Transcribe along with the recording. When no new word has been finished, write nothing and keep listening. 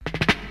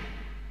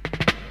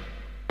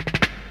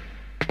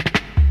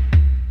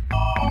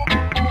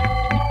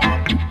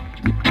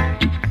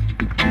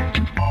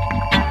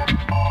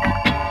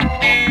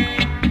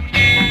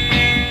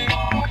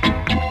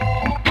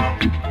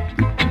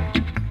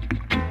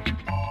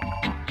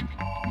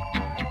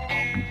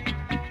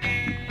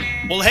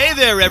Well, hey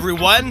there,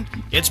 everyone.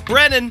 It's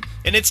Brennan,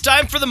 and it's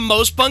time for the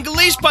Most Punk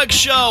Least Punk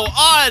show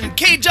on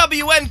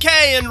KWNK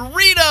and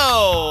Reno,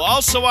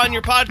 also on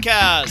your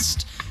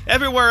podcast,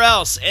 everywhere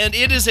else. And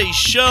it is a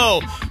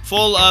show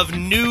full of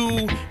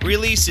new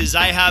releases.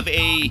 I have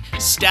a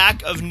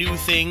stack of new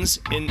things.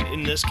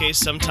 In this case,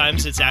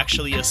 sometimes it's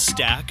actually a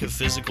stack of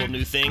physical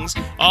new things.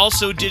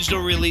 Also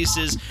digital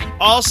releases.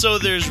 Also,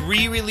 there's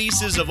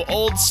re-releases of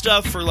old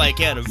stuff for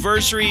like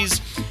anniversaries.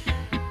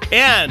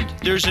 And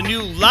there's a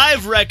new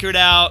live record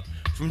out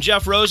from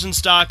Jeff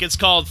Rosenstock. It's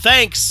called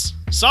Thanks,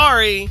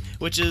 Sorry,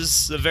 which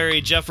is the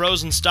very Jeff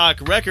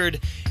Rosenstock record.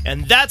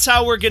 And that's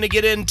how we're going to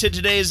get into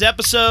today's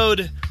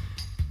episode.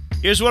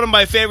 Here's one of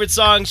my favorite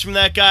songs from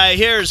that guy.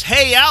 Here's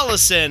Hey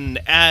Allison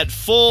at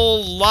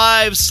full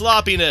live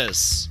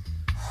sloppiness.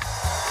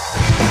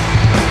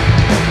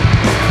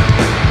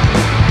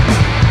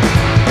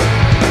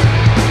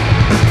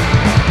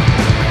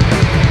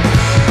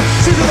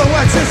 She's on the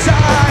west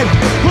side,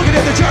 looking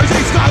at the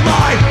Jersey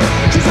skyline.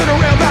 She's in a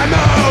real bad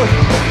mood,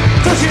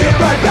 so she hit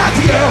right back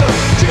to you.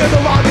 She had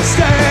the longest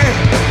stay,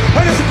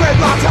 and it's a great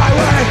blocked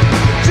highway.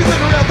 She's in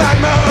a real bad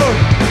mood,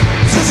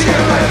 so she hit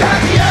right back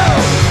to you.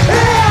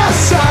 Hey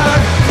Allison,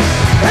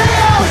 hey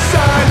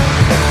Allison,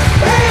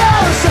 hey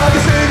Allison.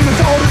 The city was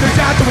older than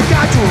that, so we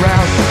got you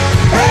around.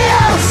 Hey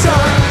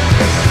Allison,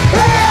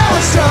 hey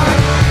Allison,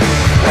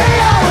 hey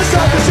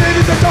Allison. The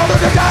city was older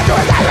than that, so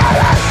we got you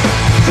around.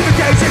 To the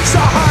gates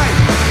inside,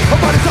 her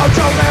body's on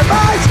your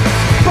landmines,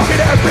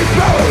 fucking every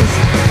bruise.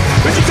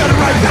 But she's gonna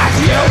right back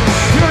to you.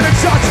 You're an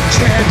exhausted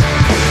kid,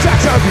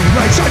 that's her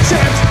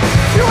relationship.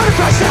 You wanna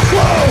crush that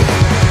glue,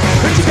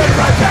 but she's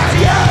gonna right back to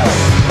you.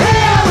 Hey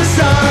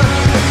Allison,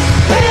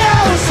 hey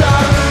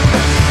Allison,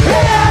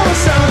 hey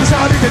Allison. It's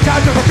hardly the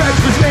time to revenge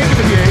was making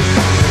to me.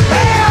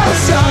 Hey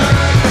Allison,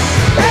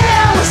 hey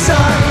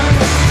Allison,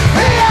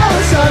 hey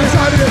Allison. It's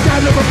hardly the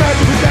time to revenge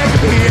was making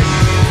to me.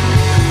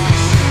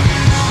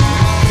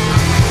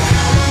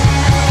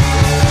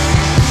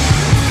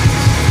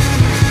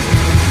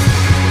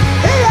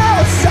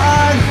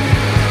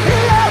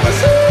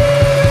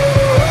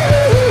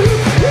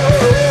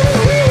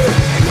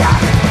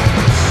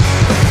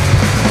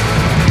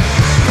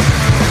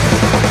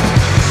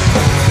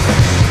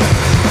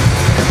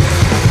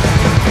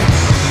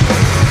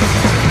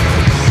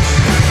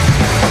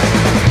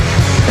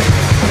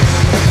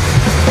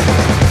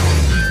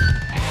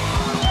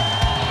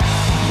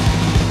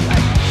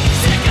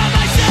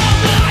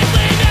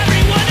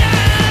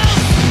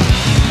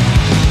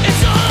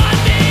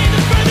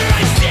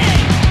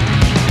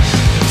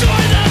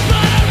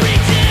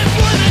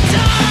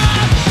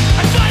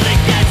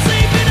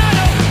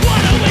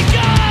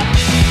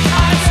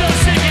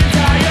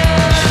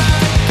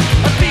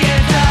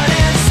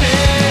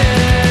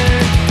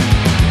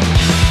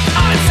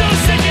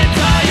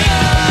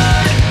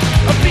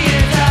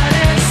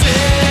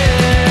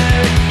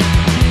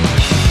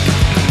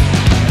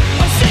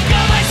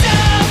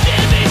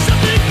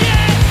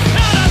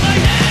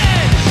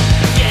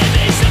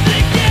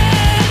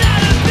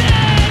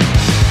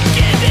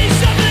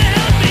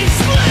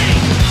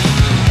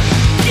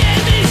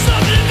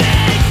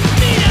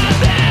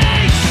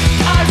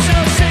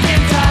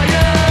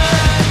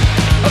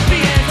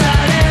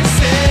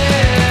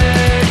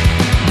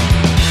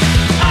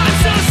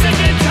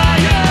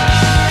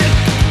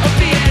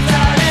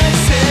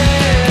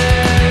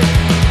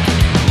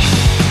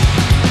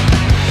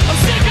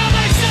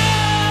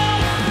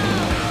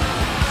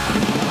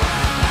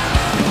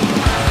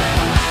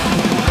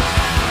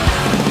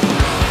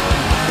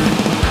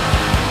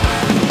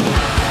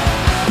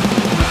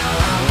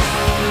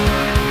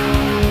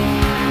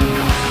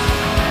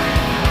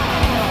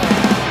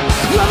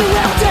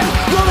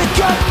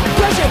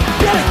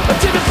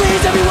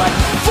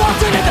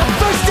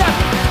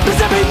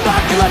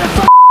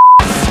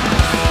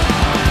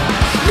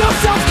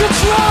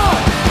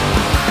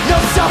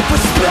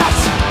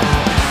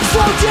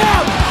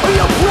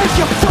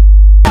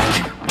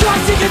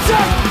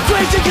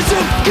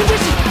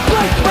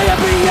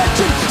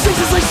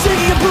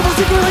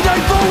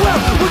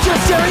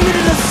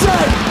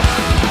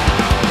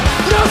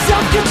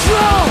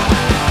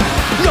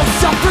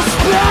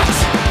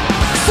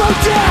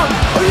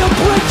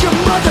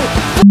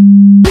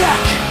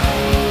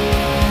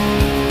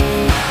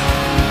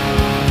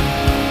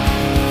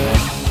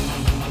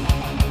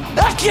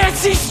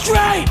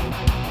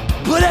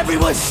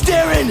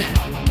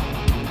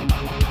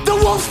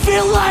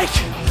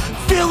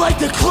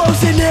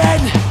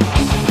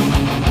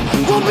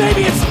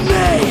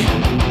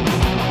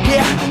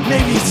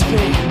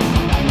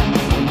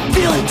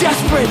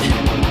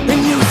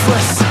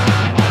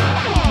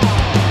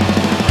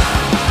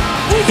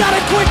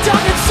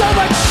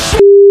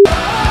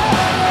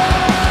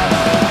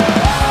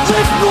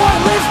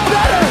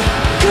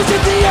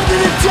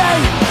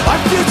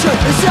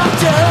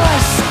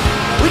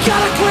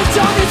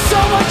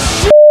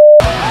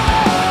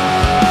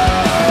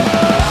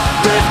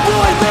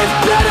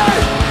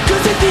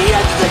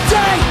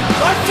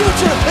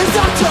 Future is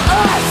up to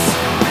us.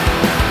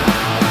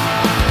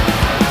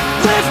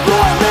 Live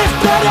more, live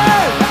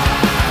better.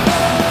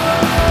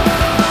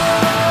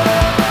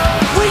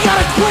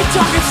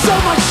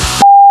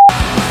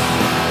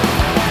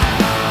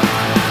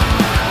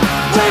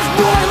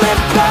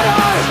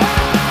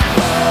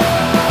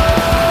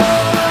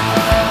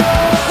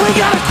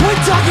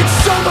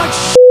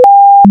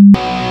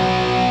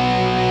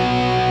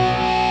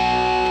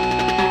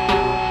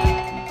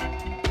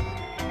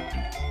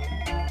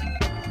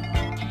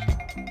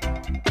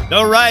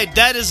 right,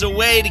 that is a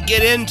way to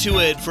get into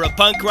it for a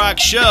punk rock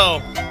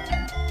show.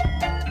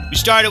 We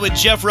started with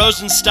Jeff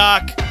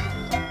Rosenstock,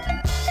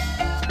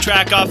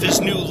 track off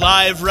his new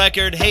live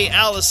record, Hey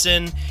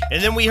Allison,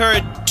 and then we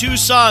heard two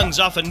songs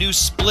off a new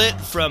split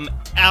from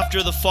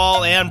After the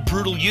Fall and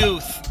Brutal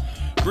Youth.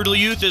 Brutal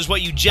Youth is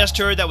what you just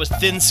heard, that was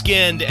Thin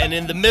Skinned, and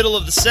in the middle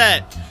of the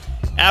set,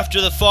 After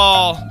the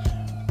Fall,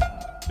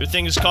 their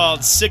thing is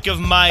called Sick of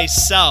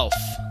Myself.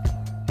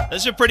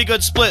 This is a pretty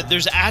good split.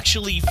 There's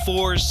actually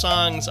 4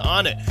 songs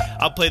on it.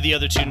 I'll play the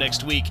other 2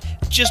 next week,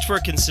 just for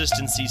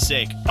consistency's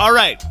sake.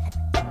 Alright,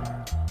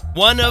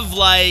 one of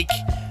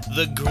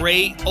the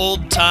great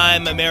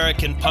old-time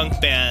American punk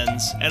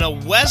bands, and a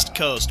West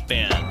Coast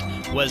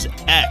band, was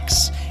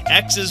X.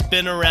 X has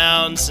been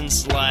around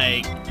since the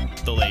late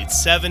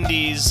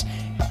 70s.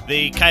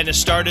 They kind of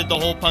started the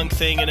whole punk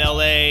thing in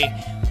LA.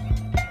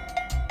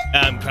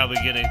 I'm probably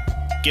gonna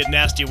get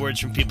nasty words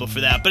from people for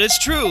that, but it's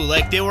true.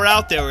 They were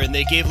out there and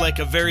they gave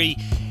a very,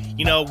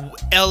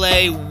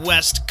 LA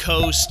West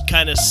Coast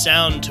kind of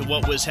sound to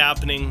what was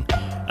happening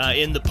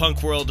in the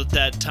punk world at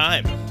that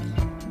time.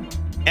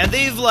 And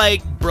they've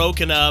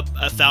broken up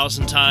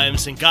 1,000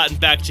 times and gotten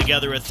back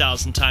together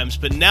 1,000 times,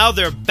 but now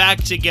they're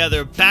back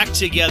together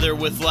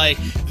with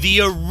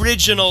the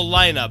original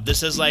lineup.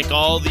 This is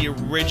all the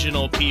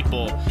original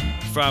people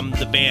from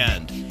the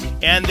band.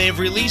 And they've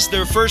released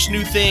their first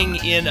new thing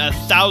in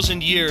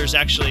 1,000 years.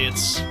 Actually,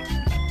 it's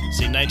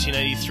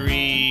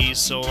 1993,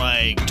 so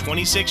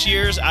 26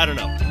 years? I don't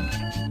know.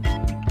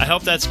 I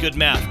hope that's good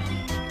math.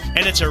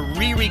 And it's a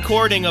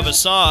re-recording of a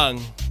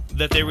song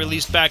that they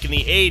released back in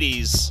the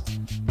 80s,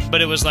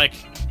 but it was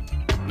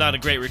not a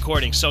great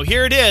recording. So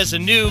here it is, a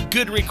new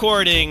good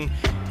recording,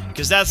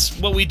 because that's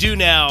what we do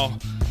now.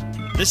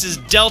 This is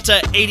Delta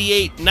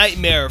 88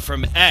 Nightmare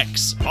from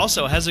X.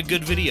 Also has a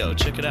good video.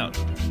 Check it out.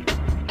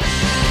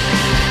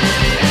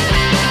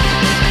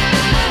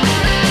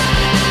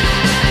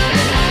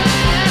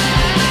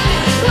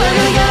 We're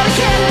gonna go to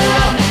Cannery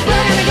Row.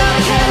 We're gonna go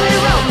to Cannery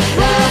Row.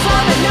 Run off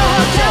home at no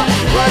hotel.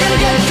 We're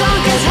gonna get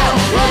drunk as hell.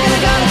 We're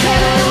gonna go to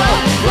Cannery Row.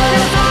 We're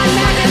gonna find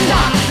Mac and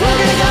Doc. We're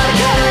gonna go to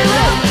Cannery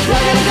Row.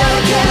 We're gonna go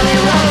to Cannery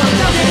Row.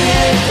 Delta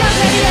 88,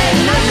 Delta 88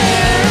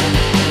 Nightmare.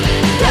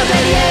 Delta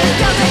 88,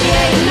 Delta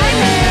 88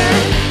 Nightmare.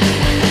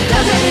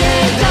 Delta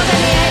 88, Delta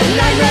 88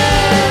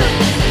 Nightmare.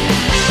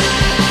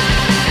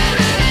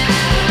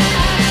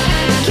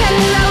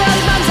 Cannery Row, where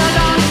the bums are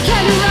gone.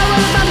 Cannery Row, where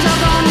the bums are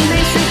gone.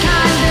 Main Street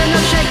kind, beer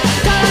milkshake.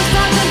 Dollars,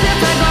 frogs, and beer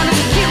flag on.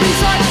 It's a cute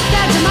resort.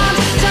 Dads and moms,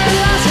 serving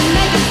lots and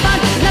making fun.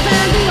 Nothing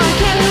to do on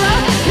Cannery Row.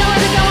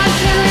 Nowhere to go on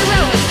Cannery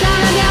Row. Down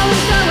on the old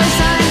Broadway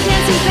sign.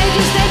 Dancing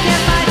pages, they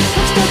can't find.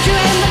 Looks still true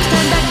and looks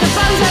turned back. The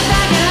bums are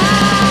back and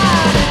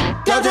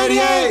on. Delta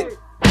 88.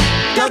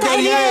 Delta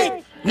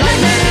 88.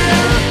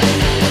 Nightmare.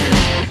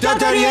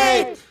 Delta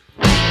 88.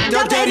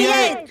 Delta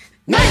 88.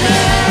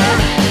 Nightmare.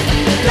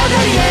 Delta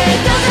 88.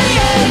 Delta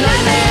 88.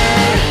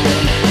 Nightmare.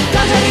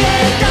 Delta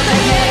 88. Delta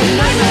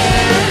 88.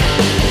 Nightmare.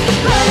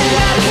 We're gonna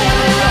go to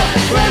Cannery Row.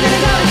 We're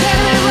gonna go to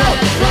Cannery Row.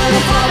 We're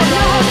gonna fall at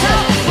no hotel.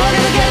 We're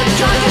gonna get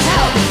drunk as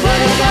hell. We're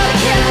gonna go to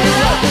Cannery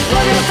Row.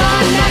 We're gonna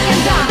find Mac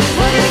and Doc.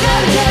 We're gonna go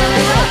to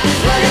Cannery Row.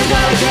 We're gonna go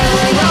to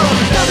Cannery Row.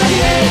 Delta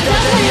 88.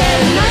 Delta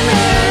 88.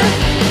 Nightmare.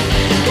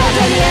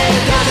 Delta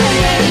 88. Delta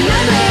 88.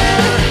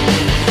 Nightmare.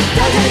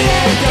 Delta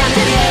 88.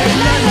 Delta 88.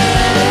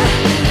 Nightmare.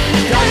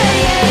 Delta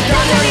 88.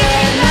 Delta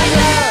 88.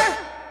 Nightmare.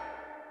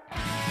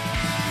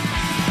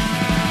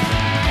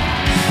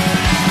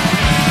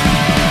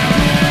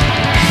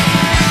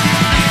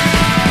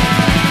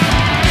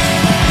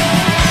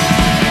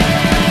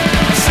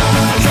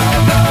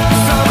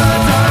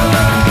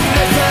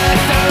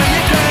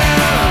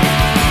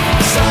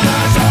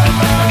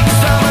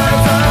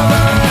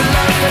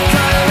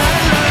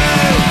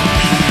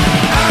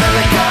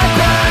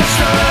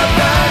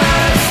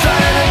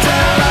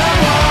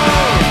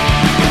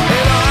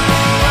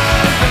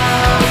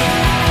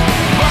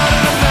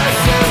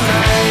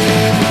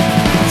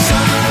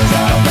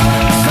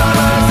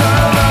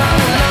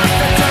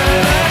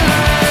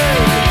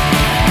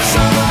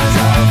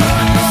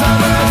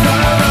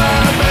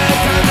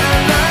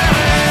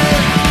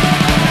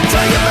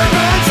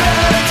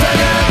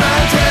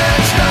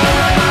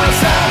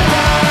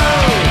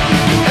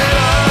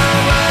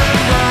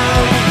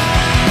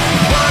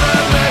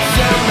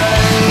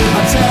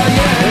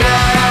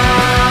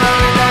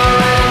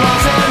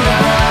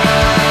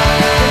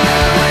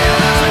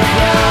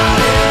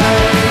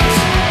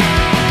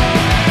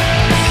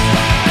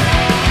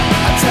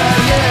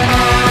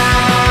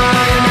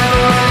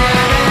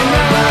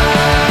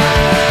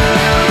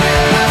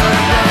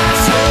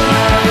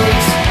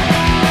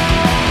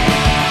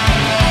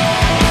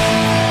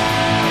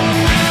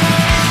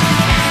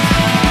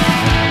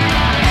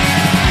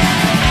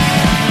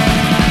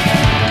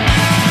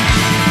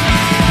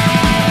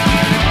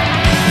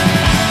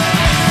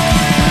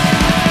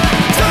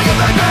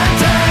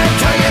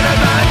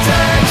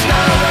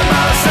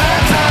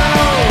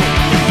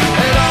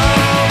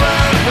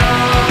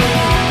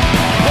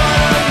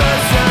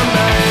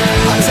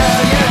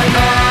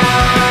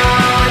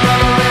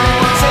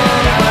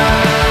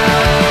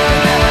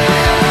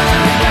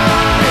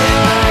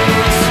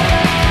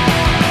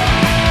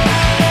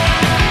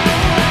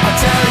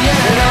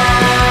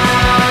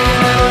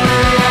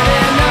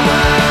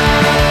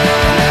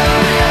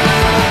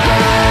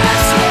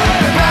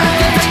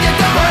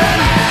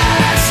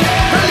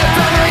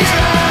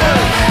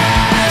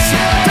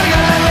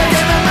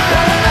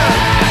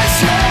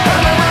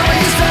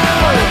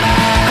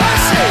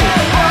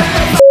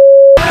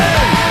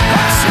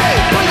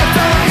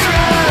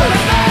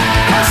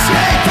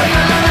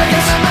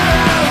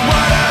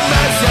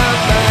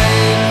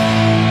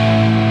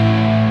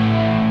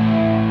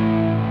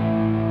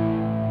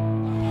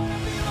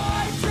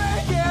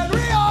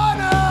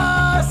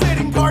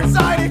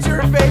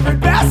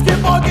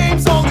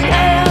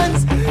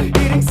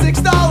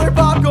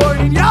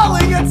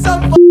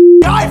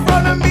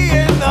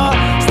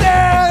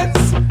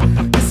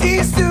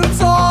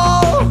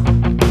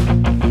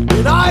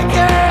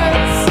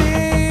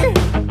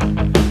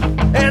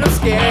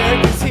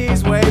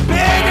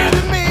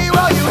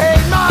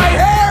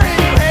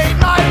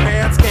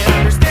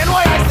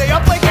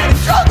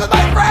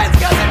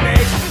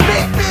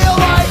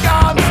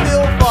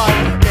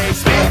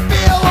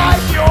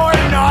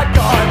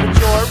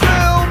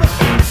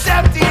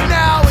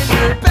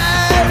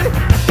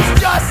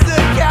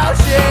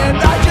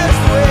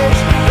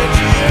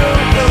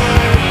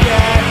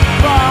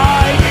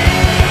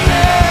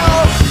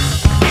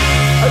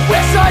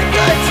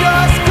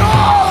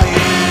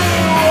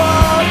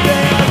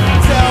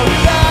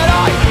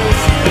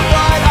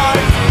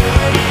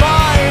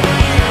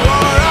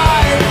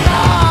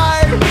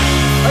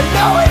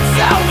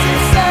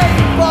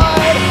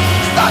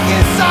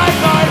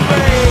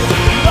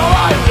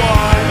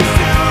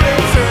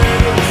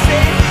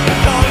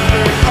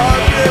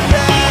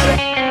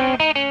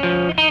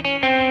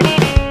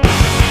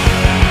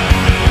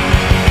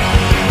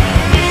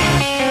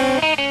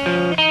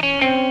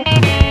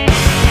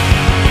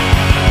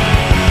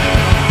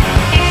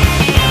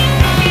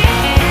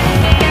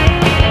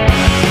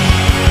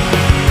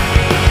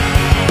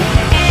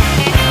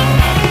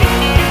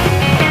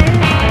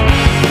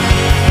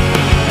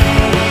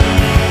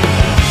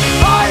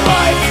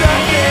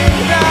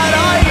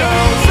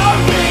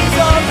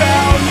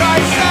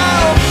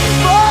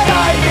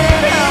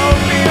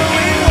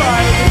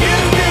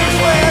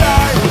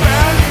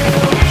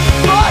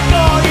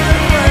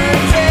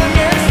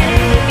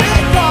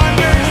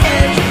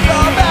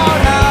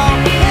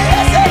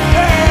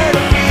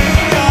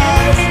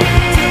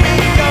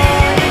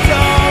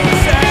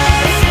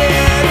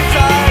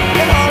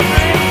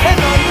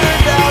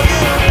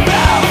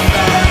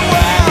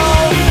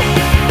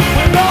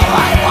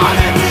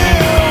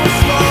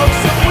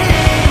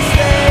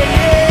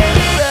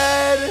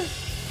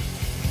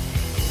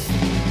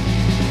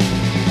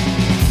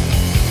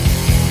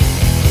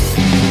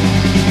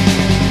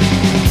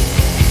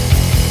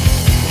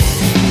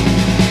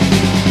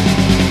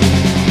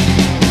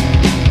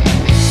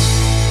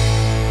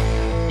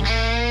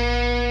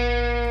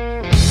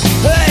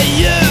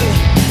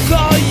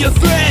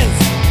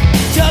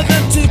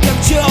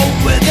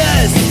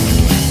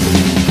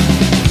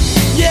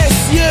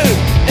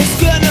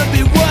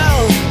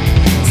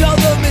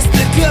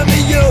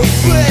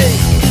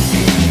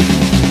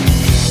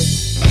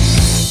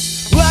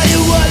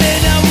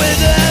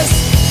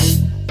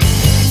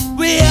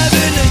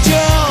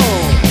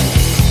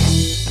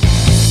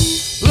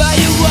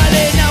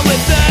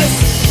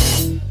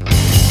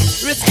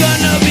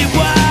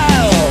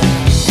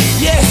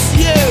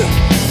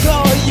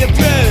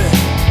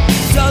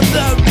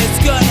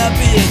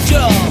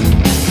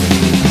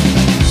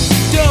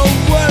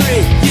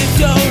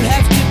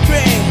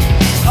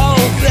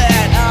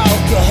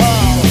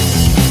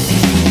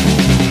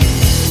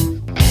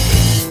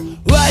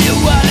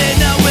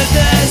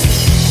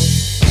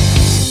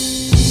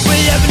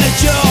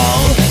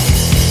 control.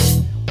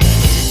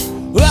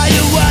 Are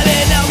you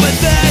running out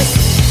with this?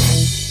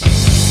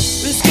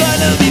 It's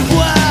gonna be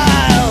wild.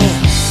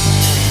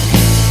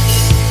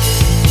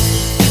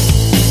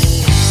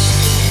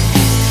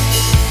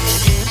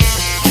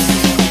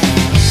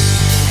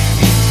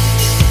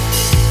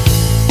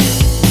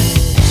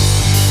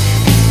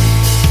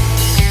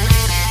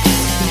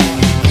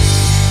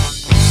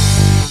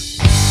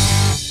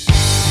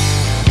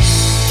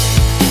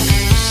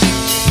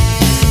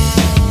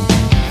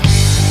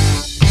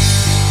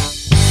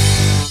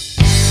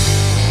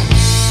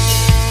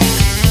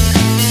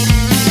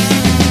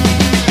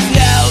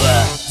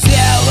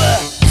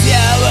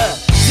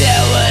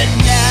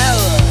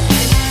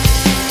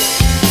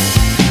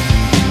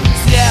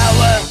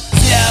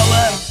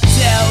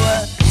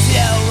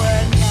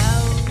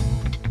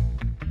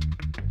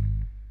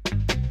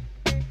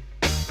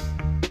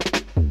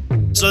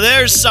 So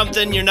there's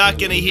something you're not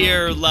going to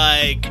hear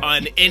like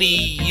on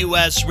any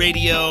US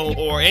radio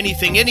or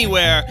anything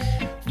anywhere.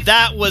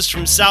 That was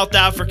from South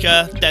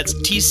Africa. That's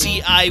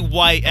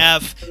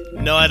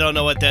TCIYF. No, I don't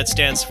know what that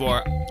stands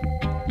for.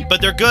 But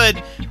they're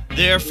good.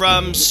 They're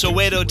from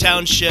Soweto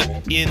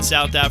Township in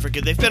South Africa.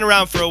 They've been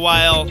around for a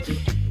while.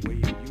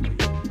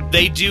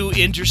 They do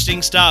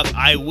interesting stuff.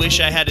 I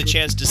wish I had a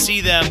chance to see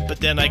them, but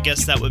then I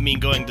guess that would mean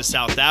going to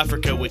South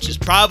Africa, which is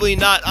probably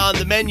not on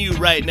the menu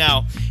right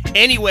now.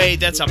 Anyway,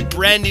 that's a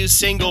brand new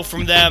single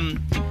from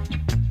them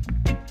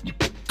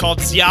called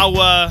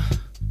Ziawa.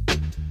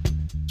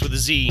 It's with a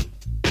Z,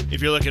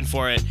 if you're looking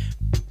for it.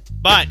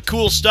 But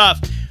cool stuff.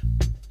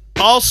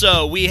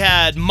 Also, we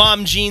had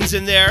Mom Jeans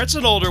in there. It's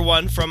an older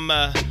one from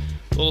a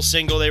little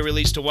single they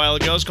released a while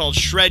ago. It's called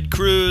Shred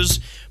Cruise.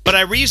 But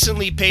I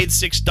recently paid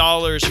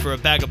 $6 for a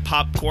bag of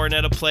popcorn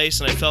at a place,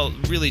 and I felt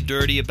really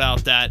dirty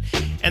about that.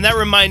 And that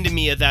reminded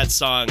me of that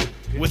song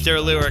with their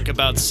lyric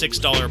about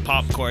 $6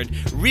 popcorn.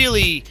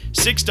 Really,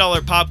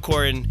 $6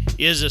 popcorn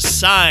is a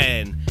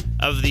sign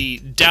of the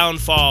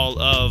downfall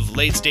of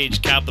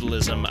late-stage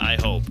capitalism, I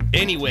hope.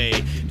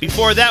 Anyway,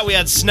 before that we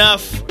had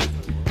Snuff.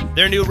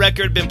 Their new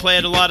record, been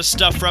playing a lot of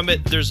stuff from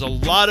it. There's a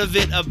Lot of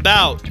It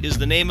About is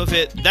the name of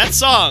it. That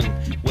song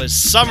was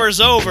Summer's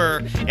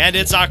Over, and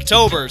it's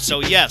October.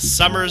 So yes,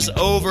 Summer's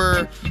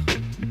Over.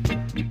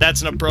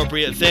 That's an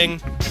appropriate thing.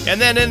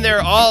 And then in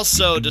there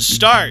also, to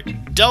start,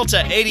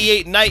 Delta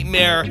 88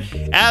 Nightmare,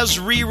 as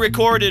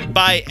re-recorded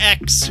by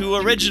X, who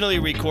originally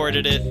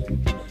recorded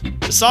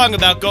it. The song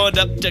about going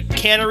up to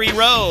Cannery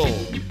Row,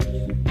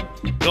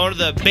 going to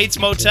the Bates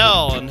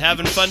Motel and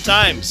having fun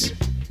times.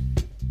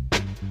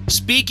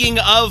 Speaking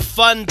of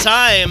fun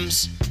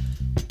times,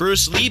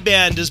 Bruce Lee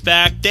Band is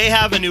back. They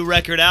have a new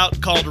record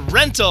out called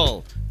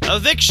Rental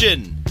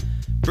Eviction.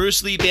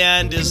 Bruce Lee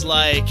Band is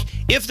like,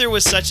 if there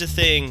was such a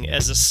thing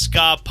as a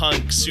ska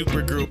punk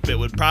supergroup, it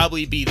would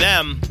probably be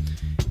them.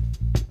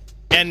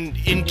 And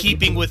in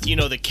keeping with, you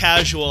know, the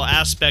casual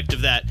aspect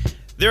of that,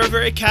 they're a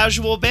very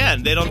casual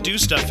band. They don't do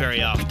stuff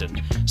very often.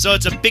 So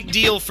it's a big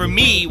deal for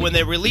me when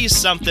they release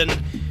something.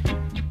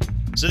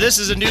 So this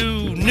is a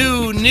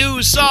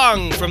new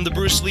song from the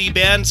Bruce Lee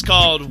Band. It's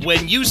called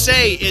When You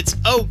Say It's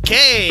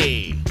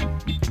Okay.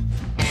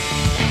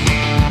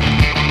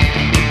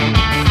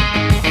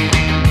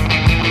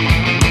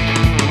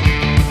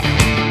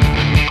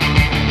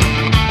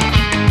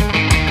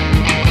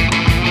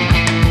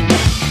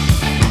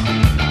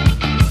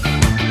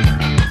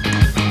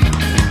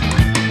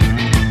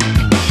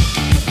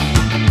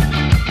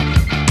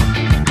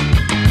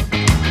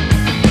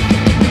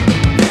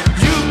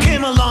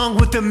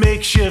 The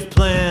makeshift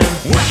plan,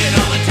 working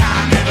all the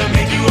time, never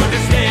make you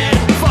understand.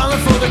 Falling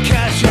for the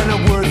cash and a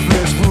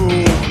worthless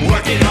rule,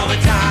 working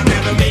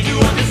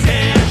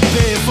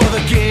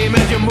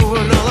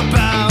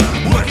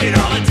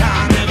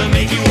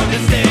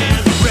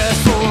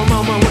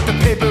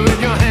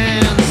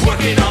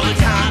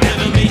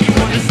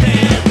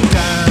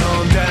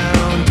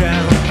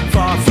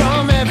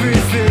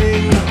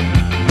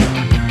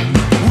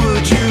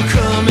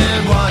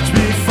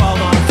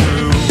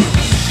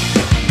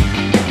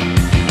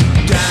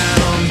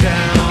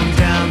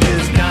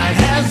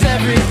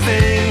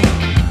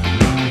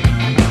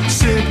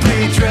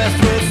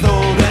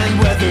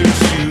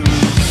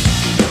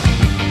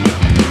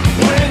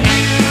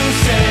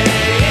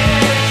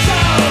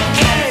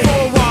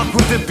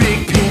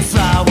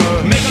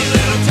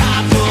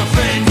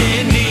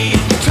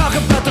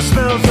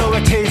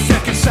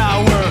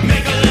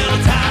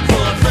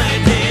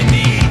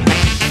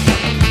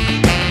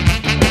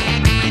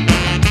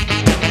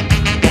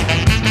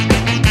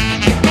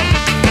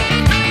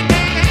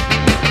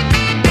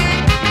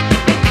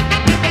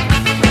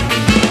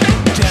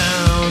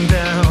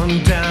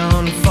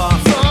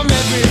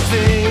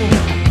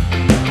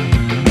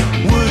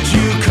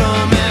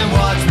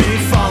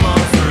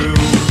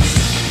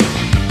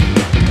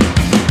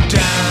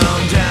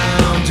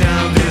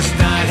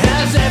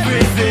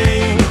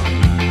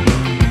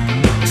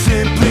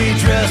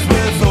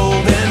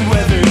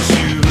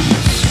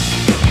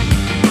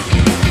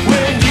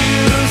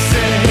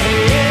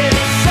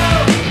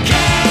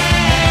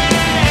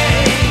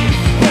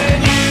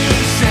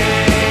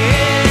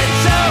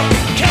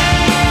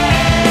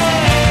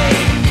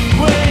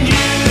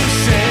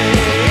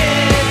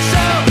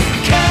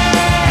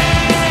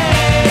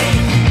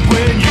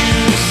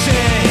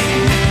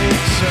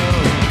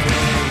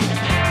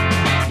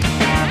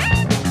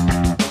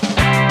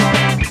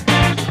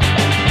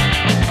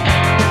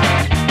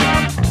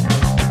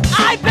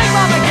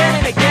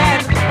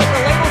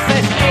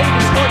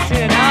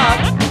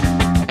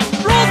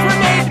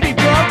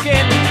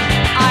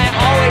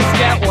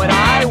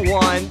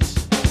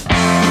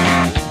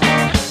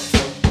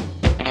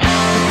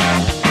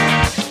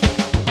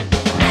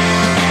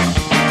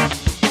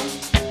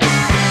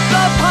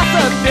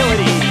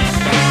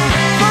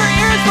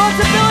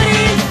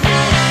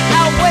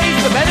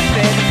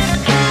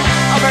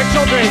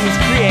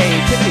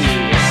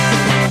activity.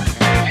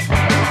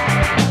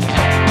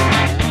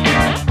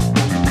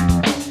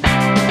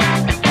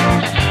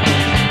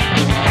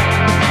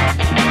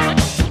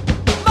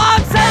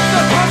 Mom says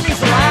the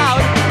party's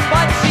allowed,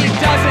 but she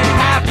doesn't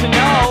have to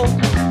know.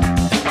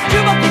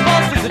 Two monkey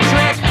balls is a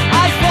trick.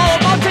 I swallow,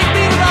 Mom, take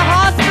me to the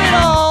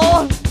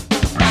hospital.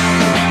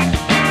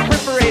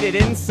 Perforated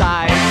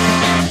inside.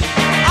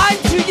 I'm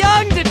too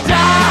young to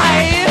die.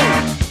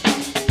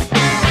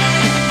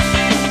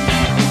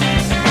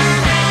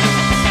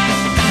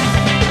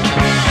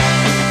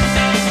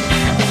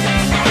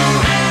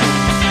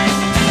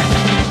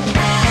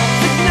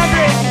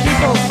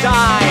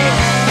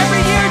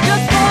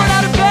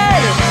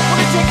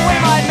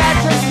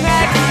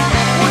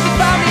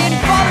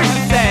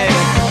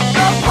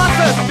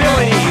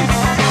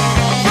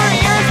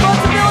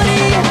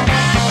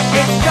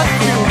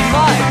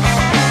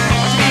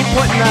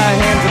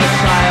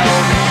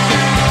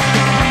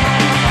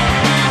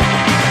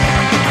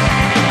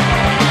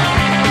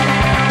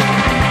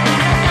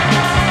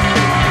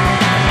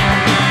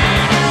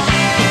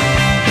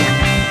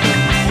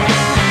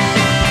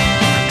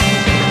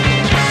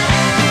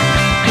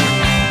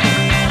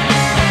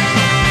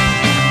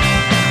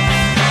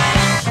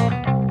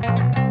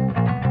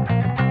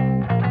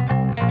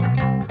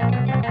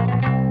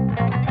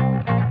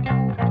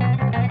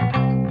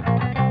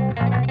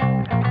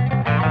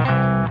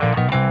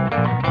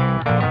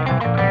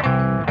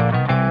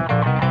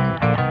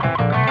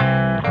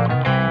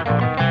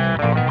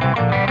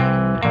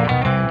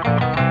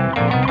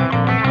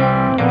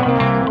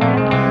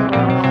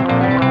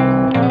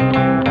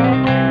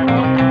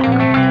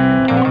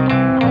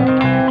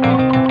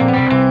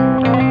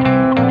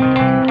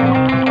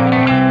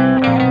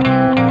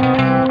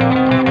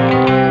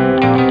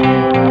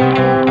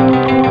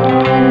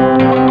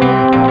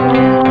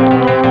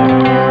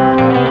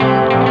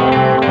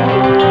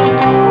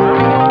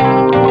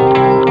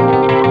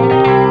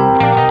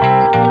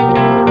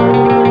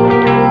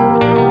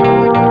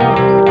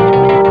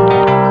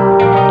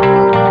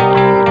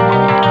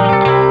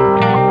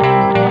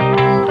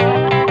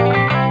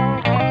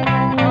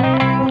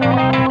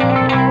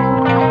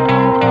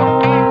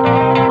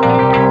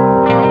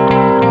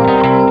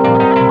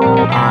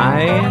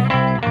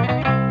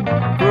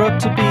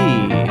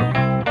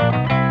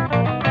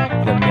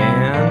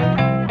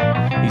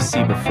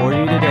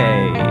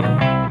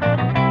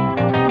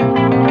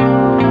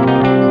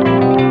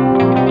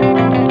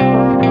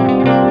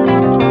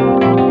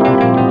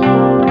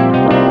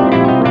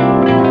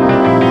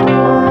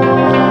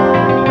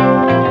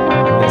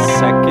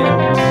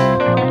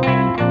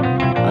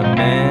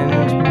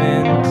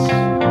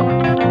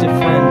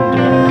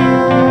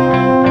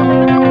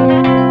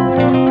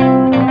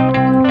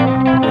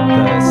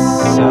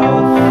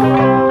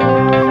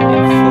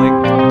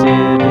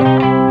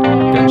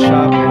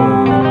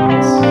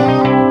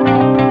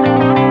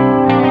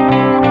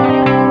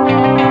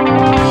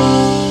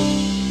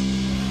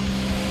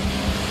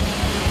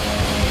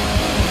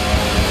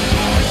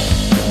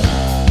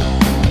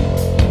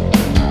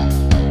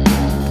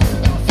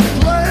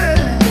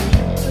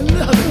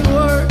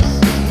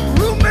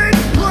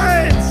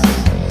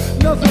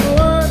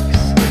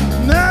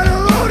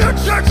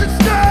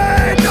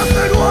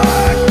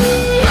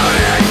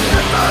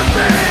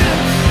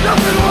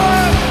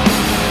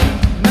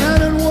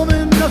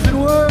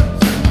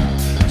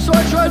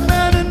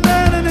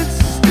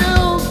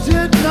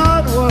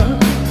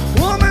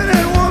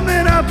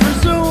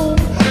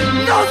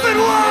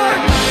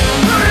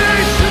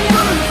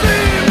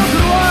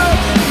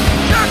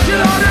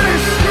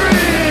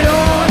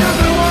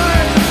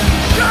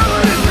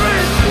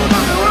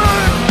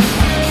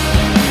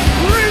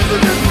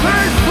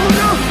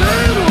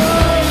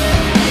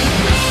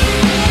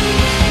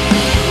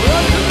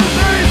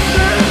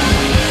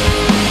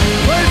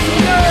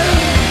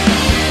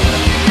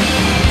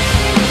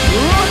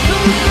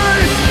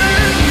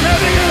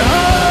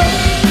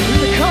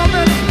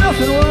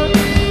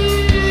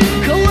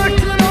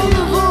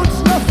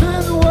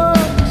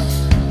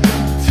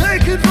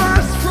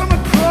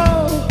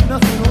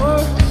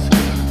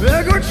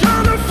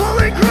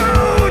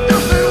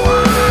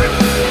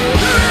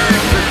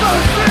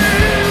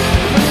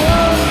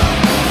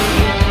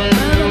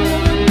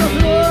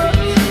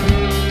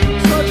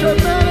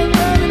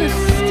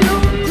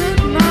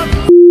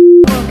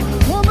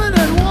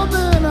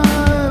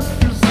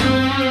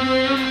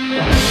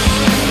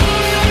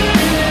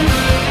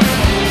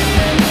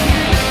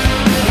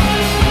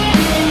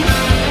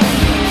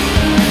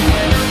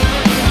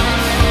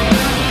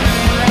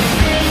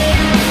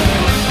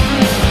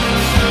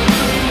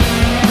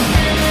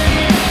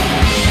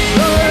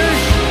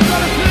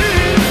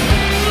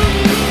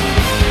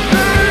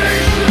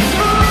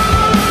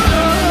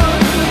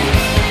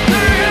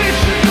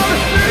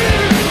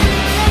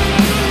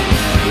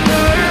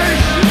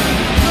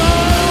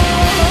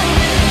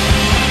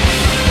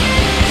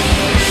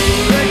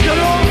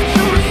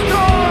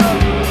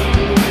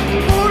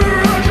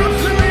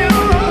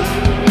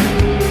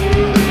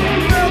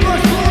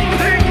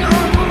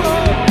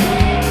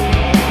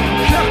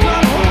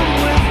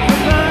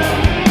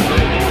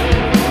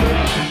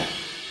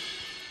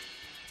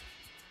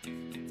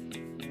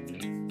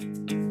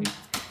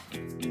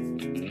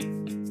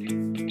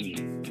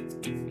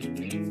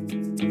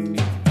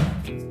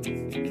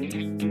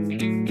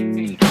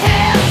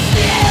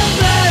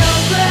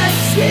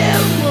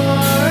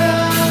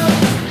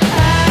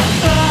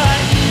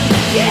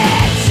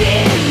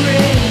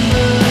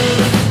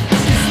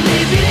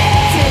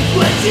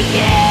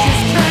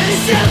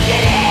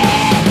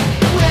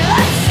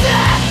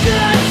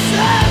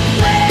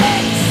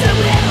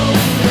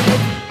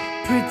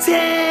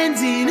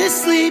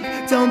 sleep,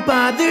 don't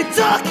bother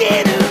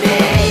talking to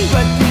me.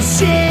 But these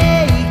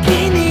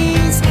shaky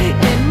knees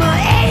and my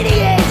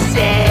ADHD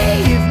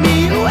give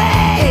me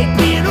away,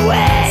 being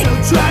away.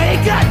 So try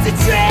and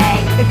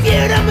concentrate. If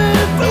you don't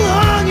move for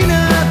long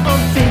enough,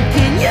 I'm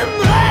thinking you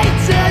might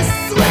just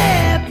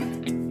slip.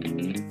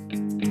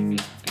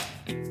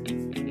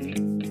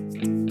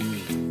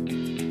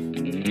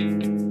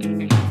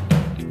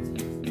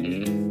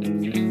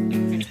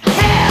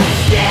 Hell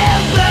still,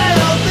 but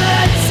all the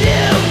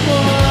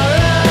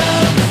tomorrow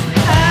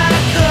I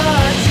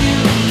caught you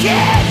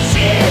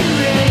catching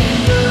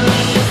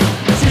rainbows.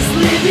 Just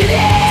living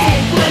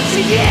it, what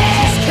you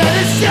get, just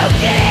kinda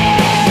soaking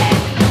it.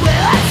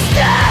 Well, I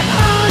stop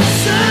on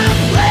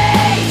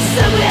someplace,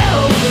 somewhere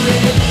over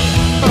it.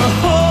 A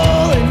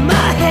hole in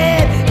my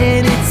head,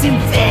 and it's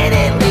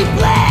infinitely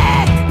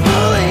black,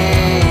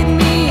 pulling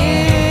me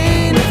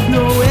in with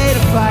no way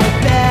to fight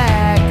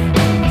back.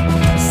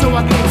 So I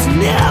get to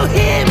know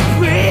him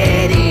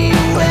pretty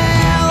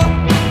well.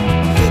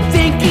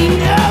 Think he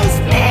knows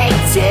me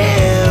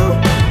too.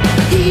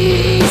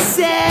 He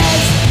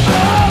says,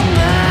 all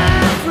my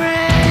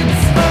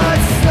friends are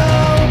so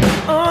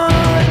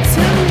on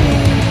to me.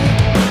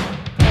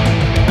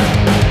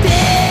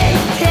 They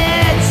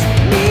catch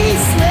me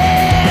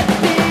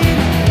slipping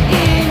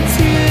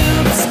into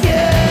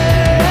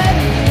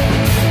obscurity.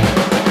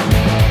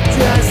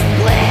 Just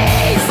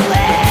please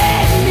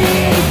let me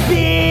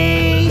be.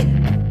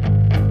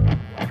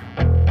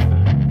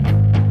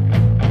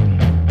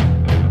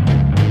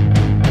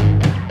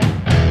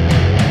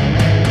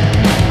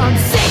 I'm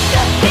sick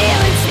of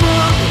feeling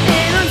small,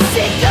 and I'm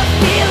sick of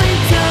feeling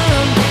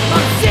dumb.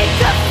 I'm sick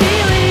of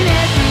feeling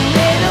every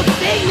little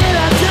thing that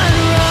I've done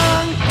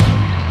wrong.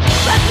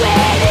 But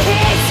when it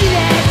hits you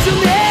that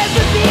you'll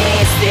never be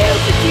a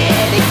stupid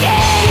kid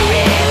again, you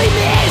really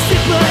miss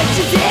it, but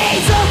your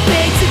days all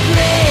fade to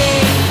gray.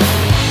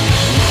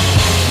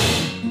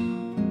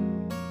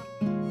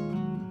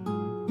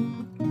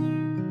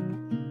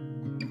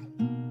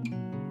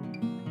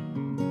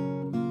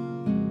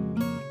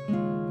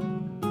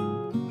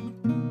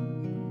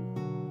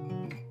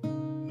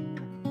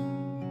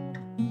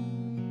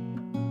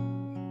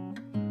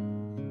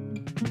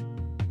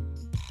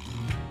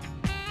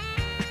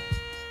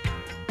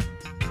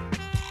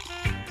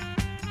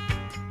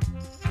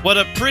 What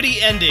a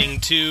pretty ending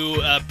to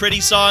a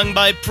pretty song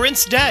by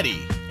Prince Daddy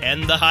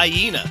and the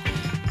Hyena.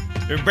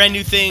 Their brand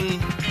new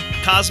thing,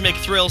 Cosmic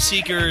Thrill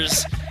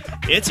Seekers.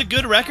 It's a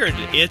good record.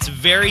 It's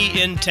very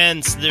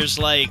intense. There's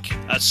like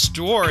a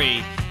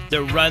story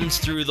that runs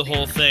through the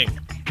whole thing.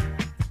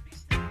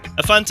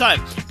 A fun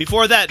time.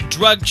 Before that,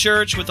 Drug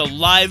Church with a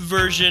live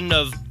version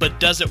of But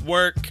Does It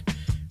Work?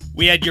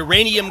 We had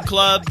Uranium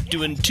Club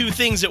doing Two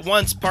Things at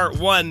Once, Part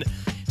 1,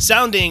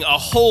 sounding a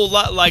whole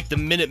lot like the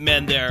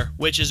Minutemen there,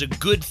 which is a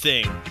good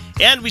thing.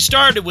 And we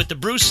started with the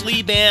Bruce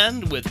Lee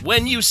Band with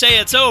When You Say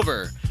It's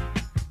Over,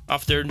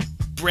 off their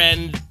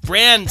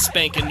brand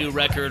spanking new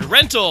record,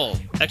 Rental!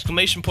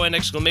 Exclamation point,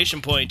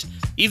 exclamation point.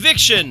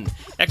 Eviction!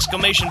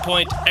 Exclamation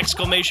point,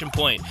 exclamation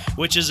point.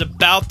 Which is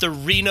about the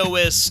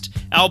Renoist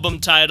album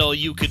title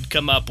you could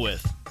come up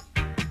with.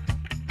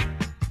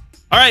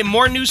 Alright,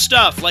 more new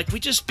stuff. Like, we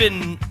just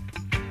been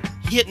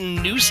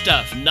hitting new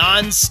stuff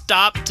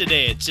non-stop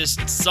today. It's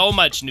just so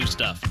much new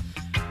stuff.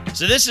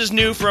 So this is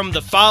new from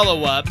the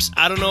Follow-Ups.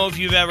 I don't know if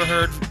you've ever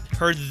heard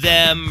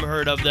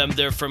of them.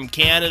 They're from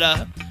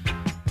Canada.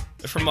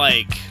 They're from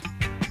like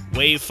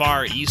way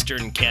far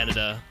eastern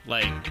Canada,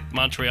 like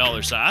Montreal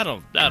or so. I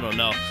don't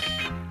know.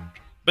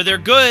 But they're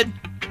good.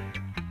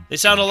 They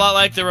sound a lot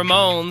like the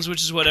Ramones,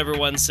 which is what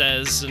everyone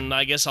says, and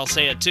I guess I'll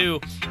say it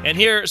too. And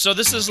here, so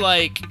this is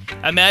like,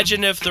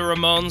 imagine if the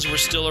Ramones were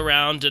still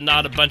around and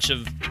not a bunch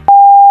of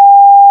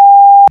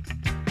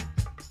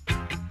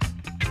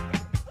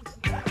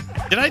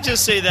Did I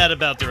just say that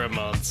about the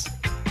Ramones?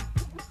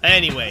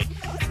 Anyway,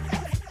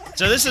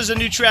 so this is a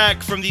new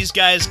track from these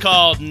guys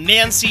called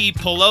Nancy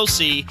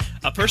Pelosi,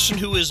 a person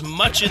who is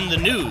much in the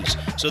news.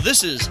 So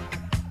this is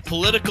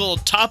political,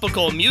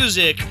 topical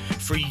music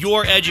for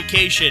your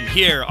education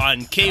here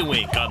on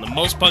K-Wink on the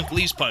Most Punk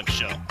Least Punk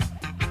Show.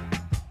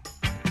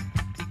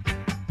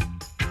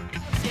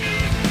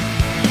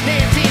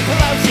 Nancy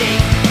Pelosi,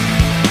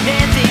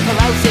 Nancy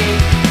Pelosi,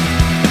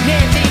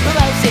 Nancy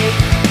Pelosi,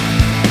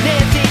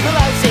 Nancy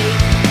Pelosi,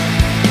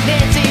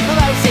 Nancy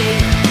Pelosi.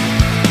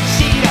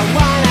 She don't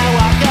wanna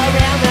walk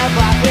around the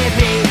block with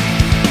me.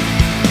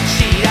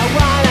 She don't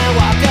wanna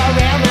walk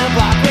around the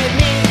block with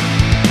me.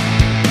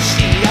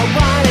 She don't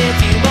wanna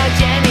do much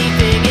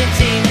anything it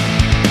seems.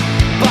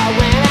 But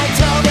when I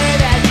told her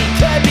that she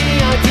could be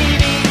on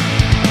TV,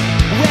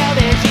 well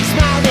then she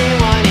smiled and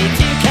wanted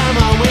to come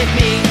home with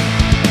me.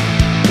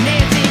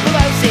 Nancy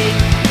Pelosi,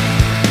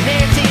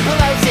 Nancy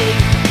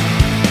Pelosi.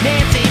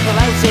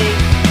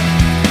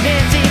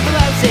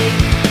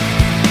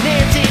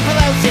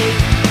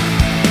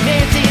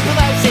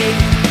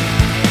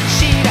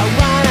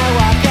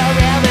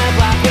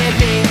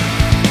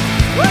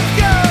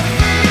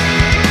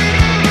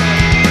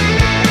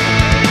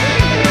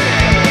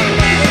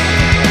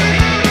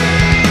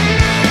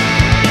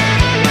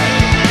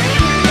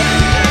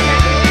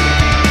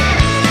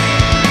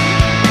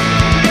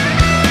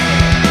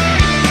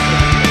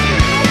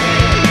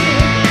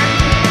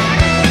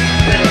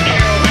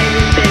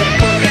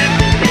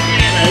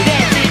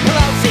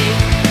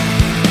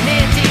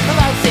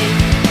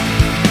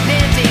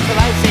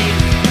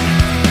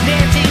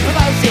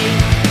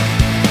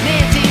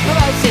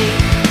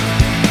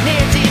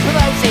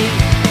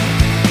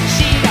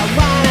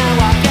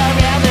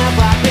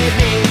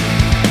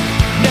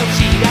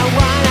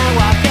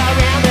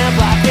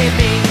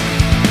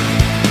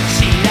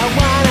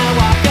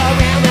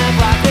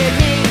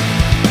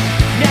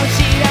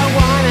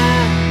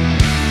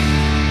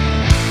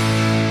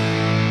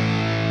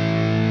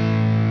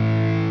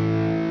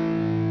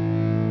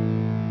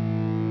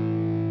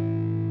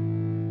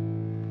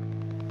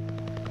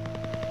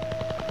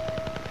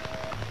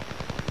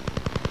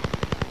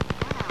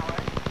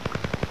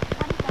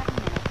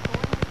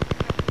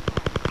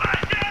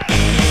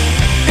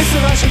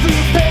 Russian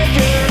food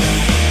baker,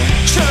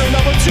 turn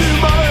over to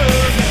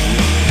murder.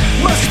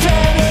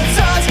 Muscat's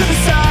eyes gonna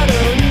decide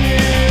on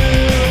you.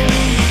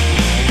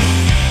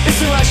 It's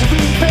the Russian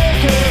food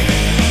baker,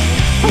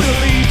 will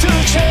lead to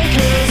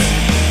shakers.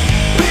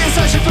 Be a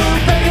Russian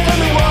food baker, tell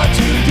me what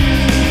to do.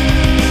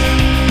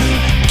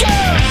 Go!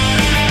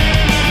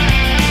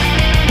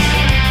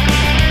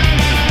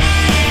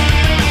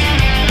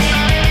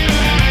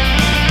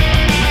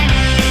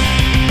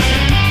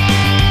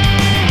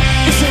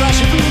 It's the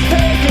Russian food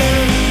baker,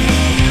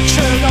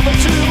 turn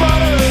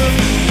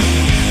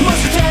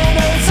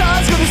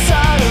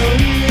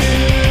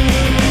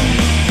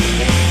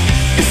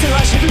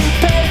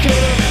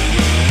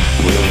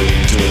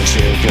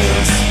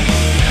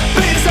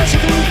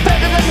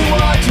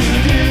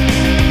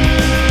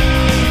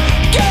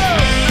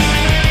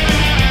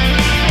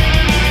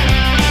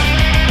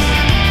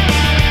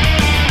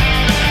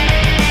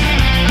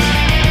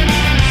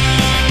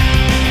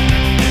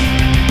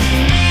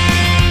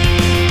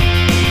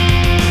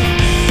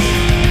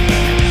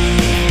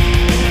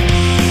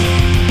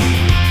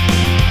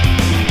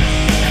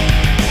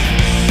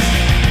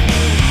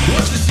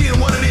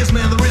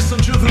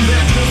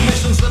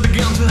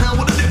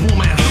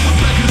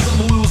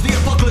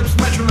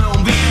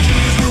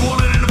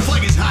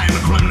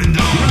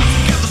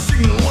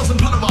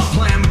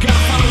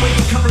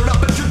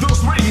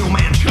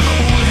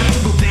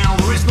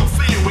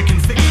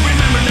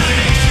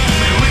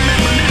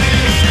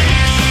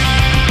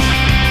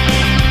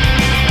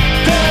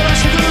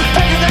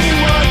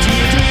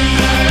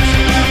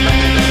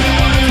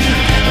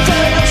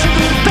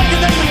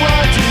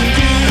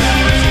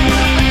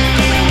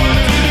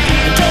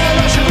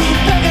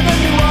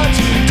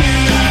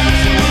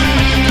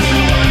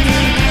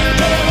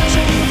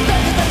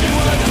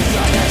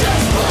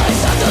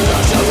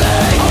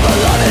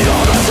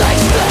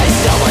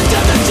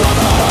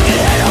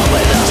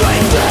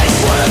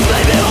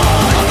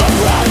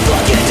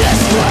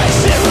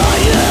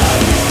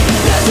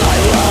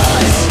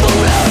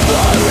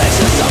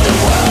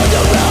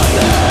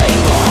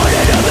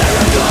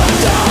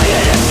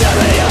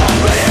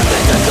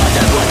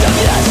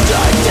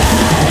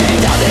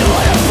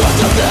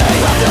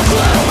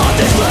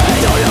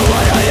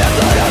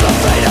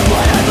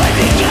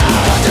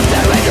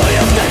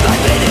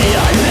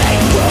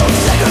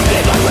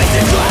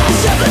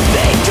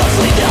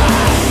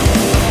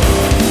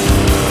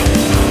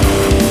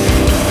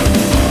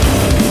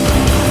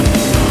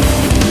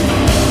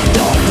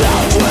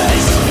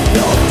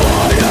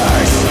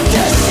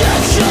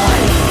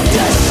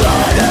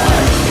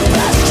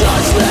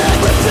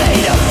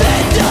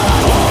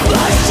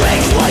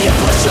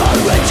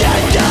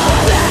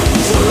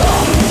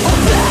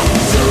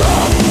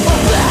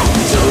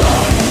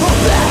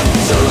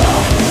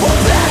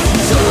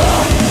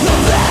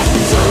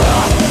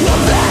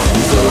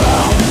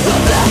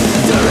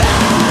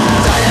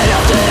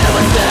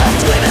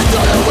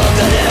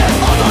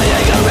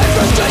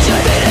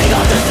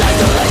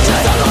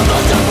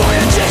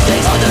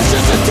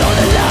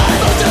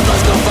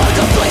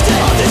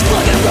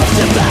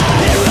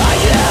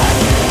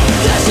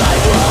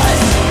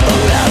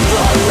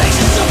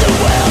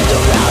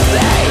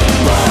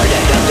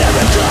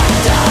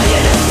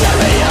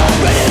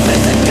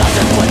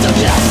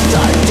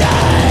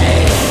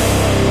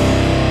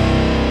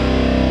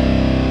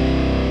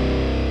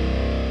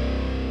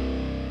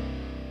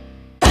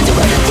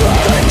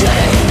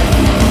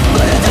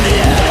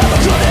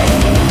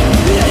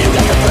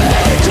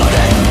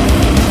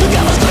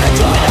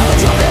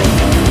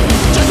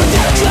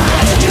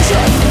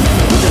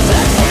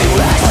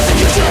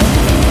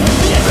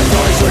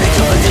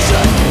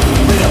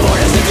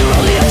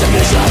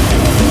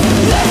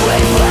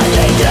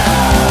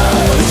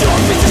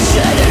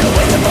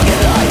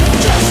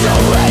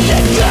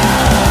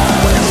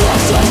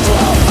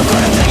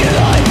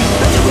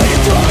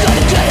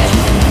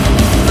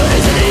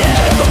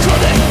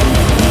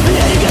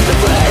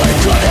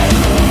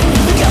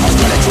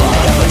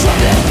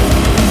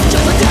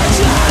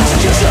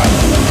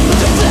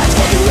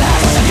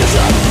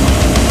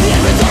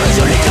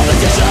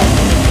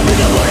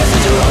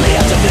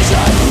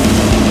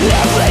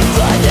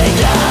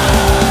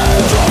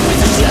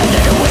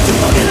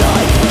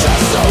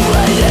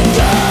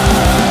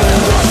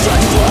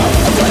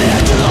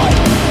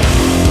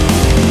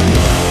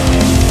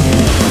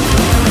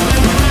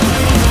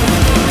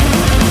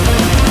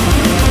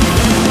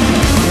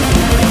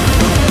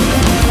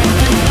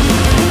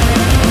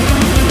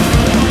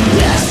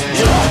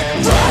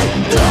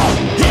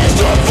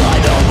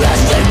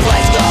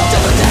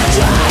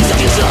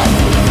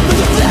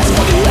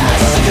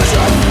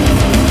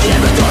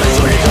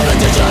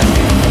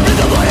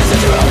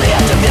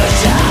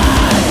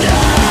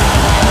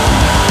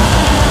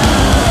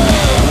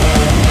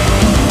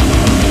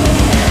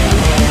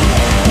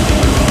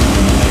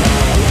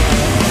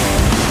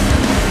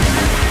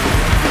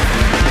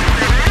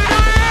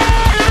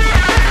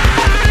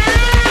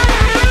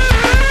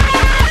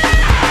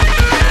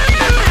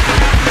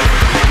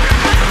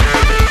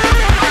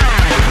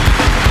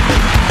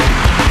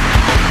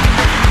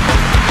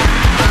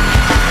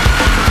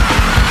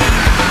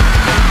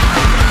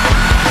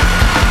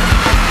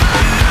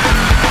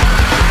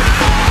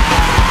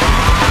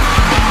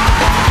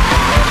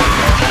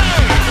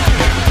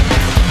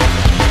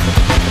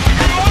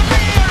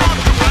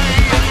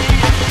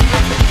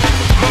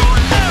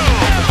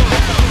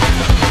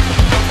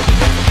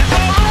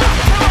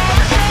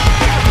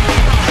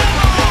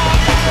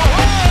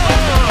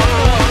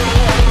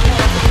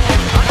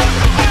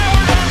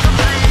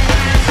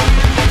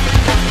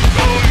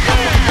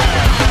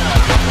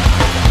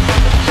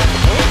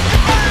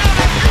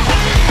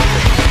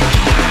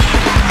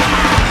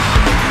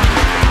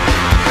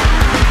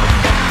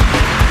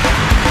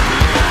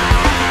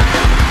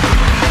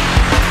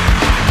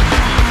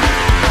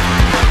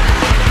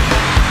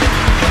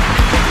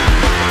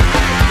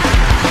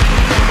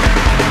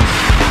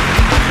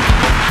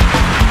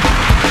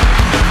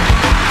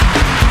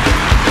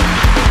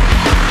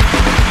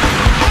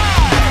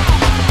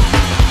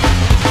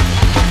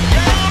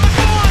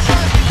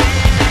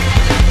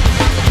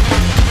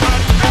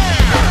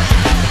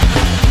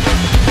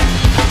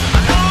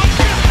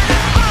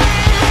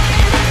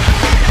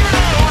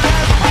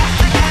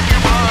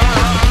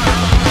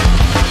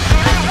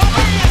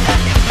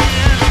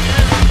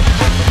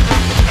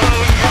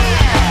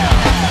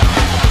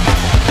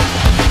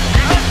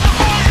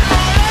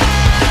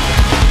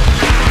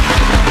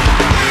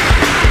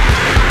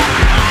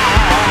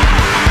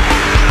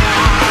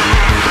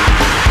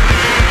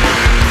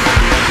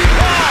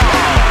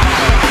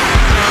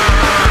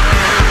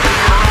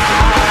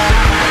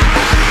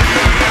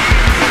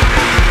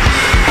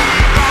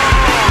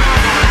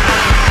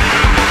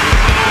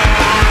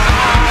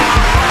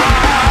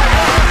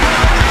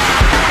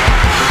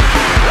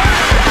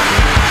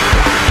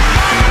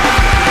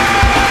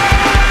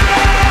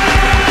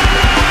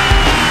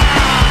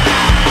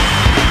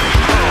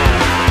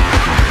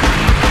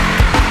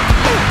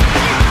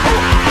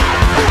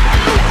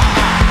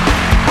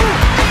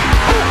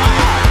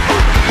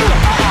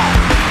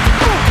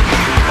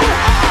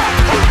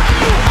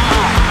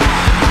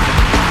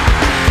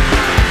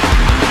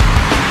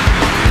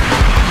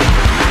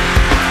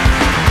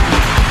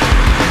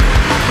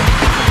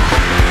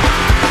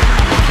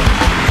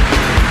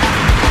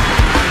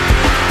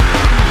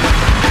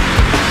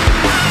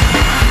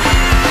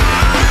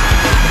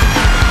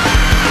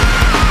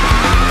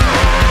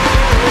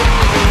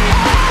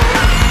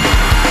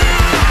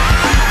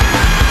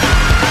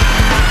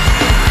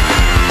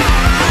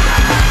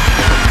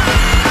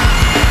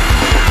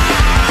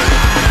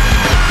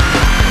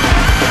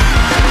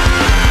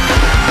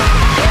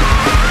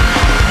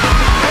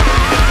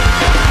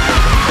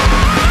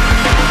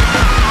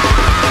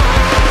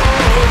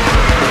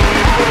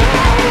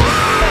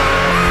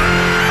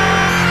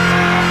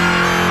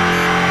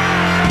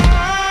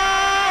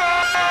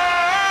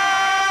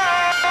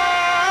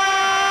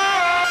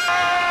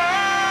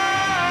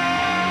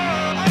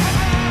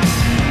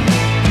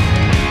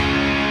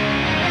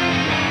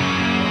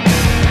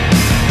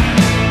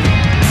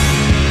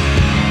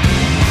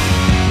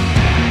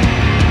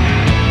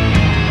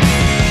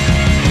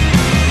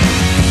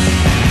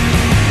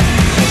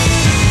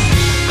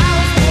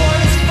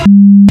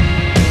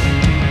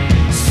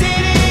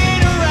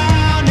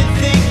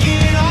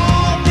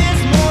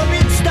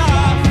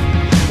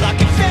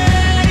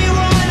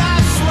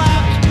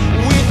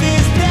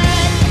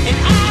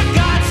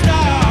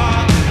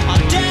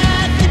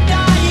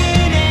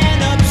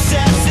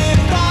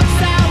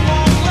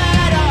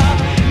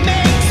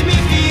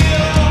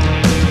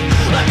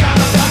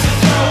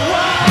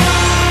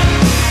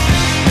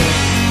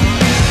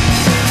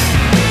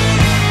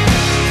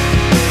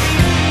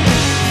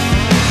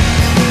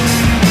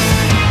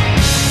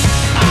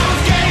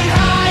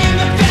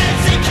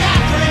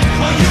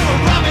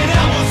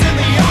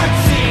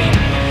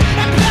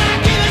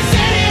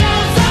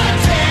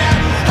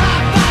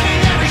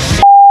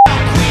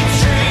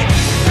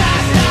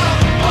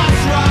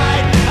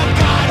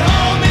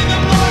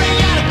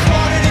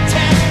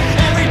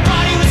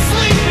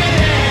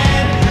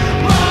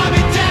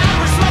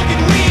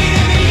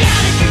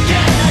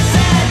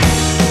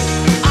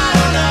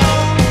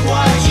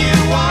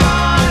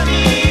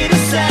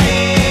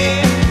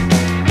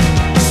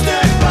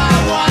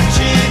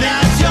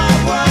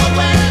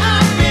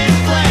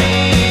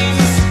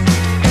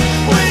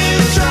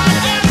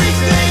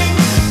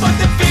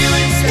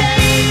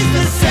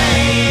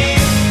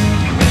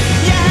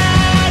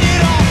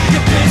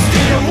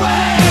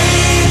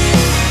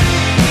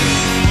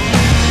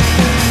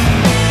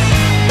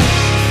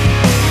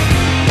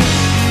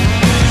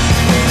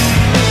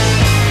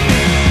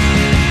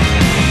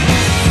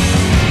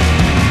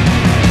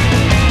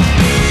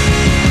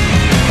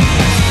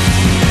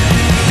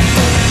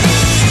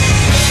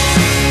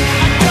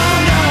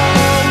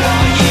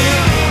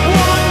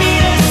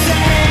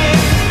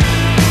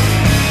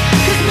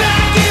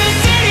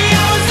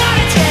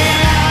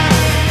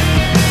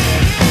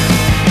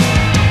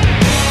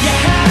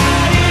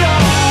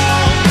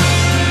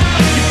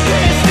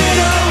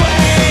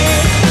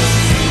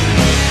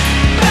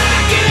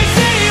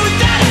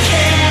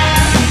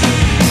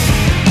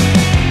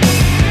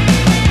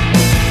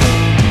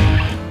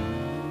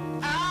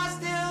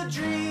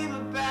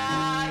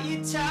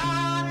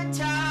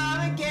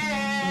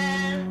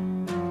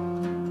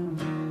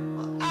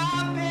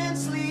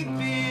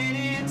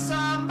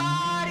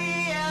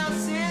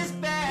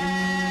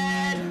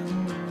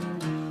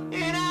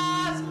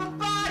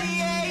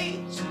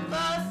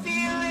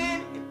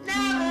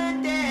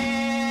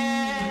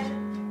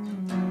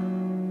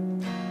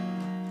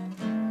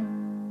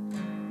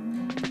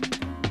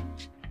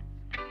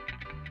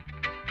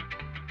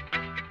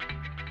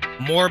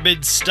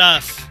Morbid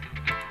Stuff.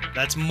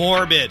 That's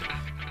Morbid.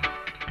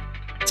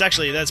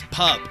 That's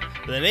Pup.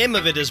 The name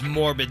of it is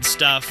Morbid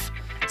Stuff.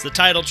 It's the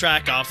title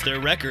track off their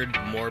record,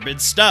 Morbid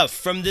Stuff,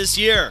 from this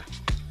year.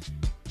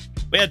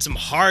 We had some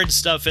hard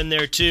stuff in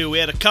there too. We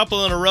had a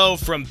couple in a row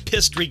from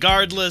Pissed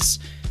Regardless.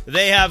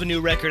 They have a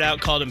new record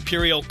out called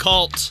Imperial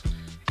Cult.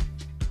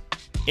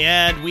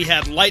 And we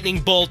had Lightning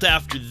Bolt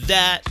after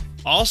that.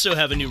 Also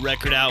have a new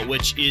record out,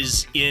 which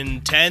is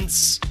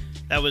intense.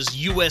 That was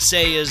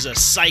USA is a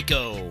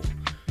Psycho.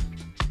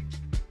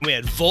 We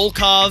had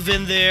Volkov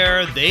in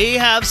there. They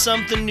have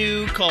something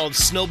new called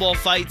Snowball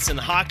Fights and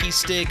Hockey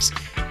Sticks.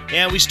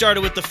 And we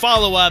started with the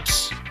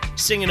follow-ups,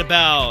 singing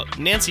about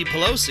Nancy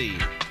Pelosi.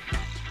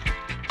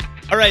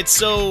 Alright,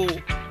 so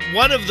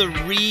one of the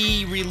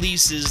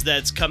re-releases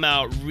that's come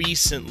out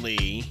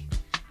recently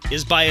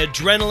is by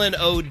Adrenaline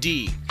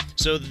OD.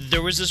 So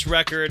there was this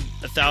record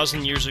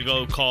 1,000 years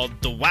ago called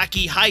The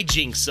Wacky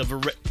Hijinks of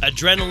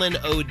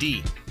Adrenaline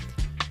OD.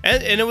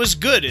 And it was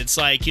good. It's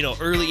like,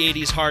 early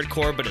 80s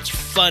hardcore, but it's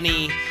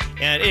funny.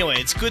 And anyway,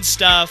 it's good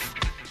stuff.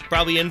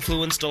 Probably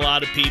influenced a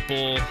lot of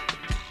people.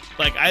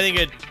 Like, I think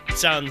it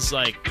sounds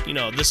like,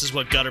 this is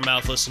what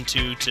Guttermouth listened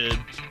to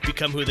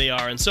become who they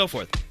are and so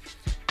forth.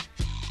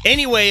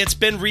 Anyway, it's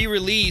been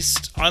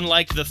re-released on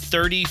like the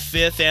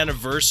 35th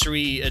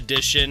anniversary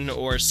edition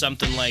or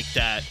something like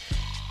that,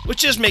 which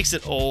just makes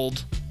it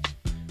old.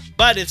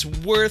 But it's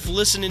worth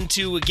listening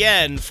to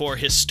again for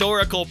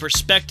historical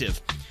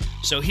perspective.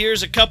 So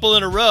here's a couple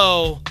in a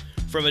row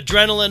from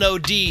Adrenaline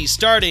OD,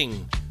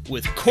 starting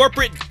with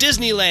Corporate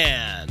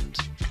Disneyland.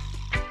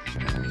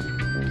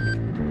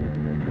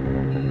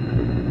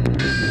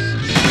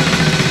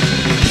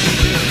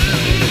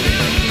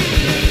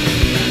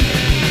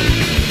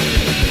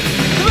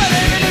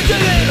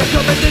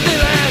 Corporate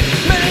Disneyland,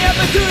 many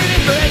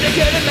opportunities for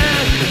educated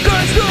man. Go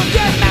to school,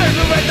 get married,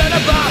 move right down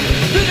the block.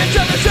 Lead each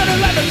other, shut a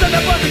light, and send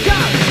up on the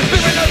cop.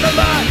 People know the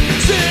law,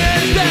 sin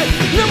is dead.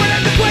 No one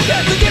has the question,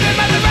 so give him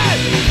out the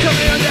rest.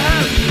 Company on your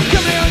house,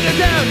 company on your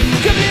town,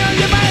 company on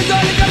your mind and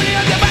soul, and company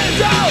on your mind and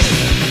soul.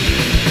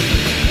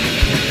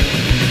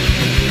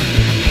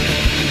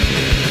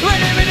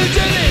 Right here in New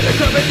Jersey, the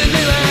Corporate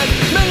Disneyland,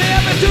 many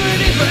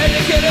opportunities for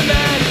educated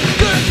man.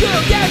 Go to school,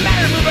 get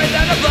married, move right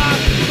down the block.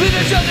 Lead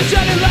each other,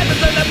 shut a light, and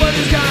send up on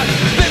the cop.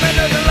 People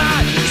know the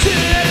law, sin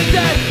is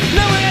dead.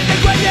 No one has the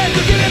question,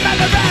 so give him out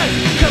the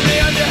rest.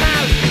 Company on your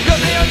house,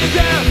 company on your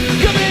town,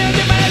 company on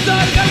your mind and soul,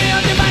 and company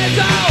on your mind and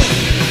soul.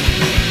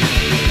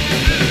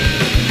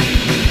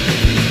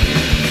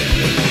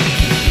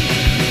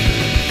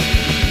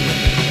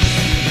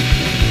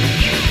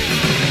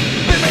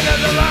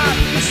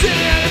 Sitting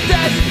at a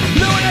desk,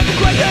 no one has a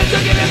question, so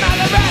give him out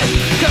the rest.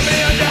 Company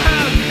on your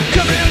house,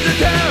 company on your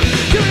town,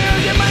 company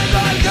on your mind and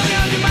soul, company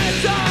on your mind and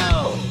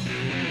soul.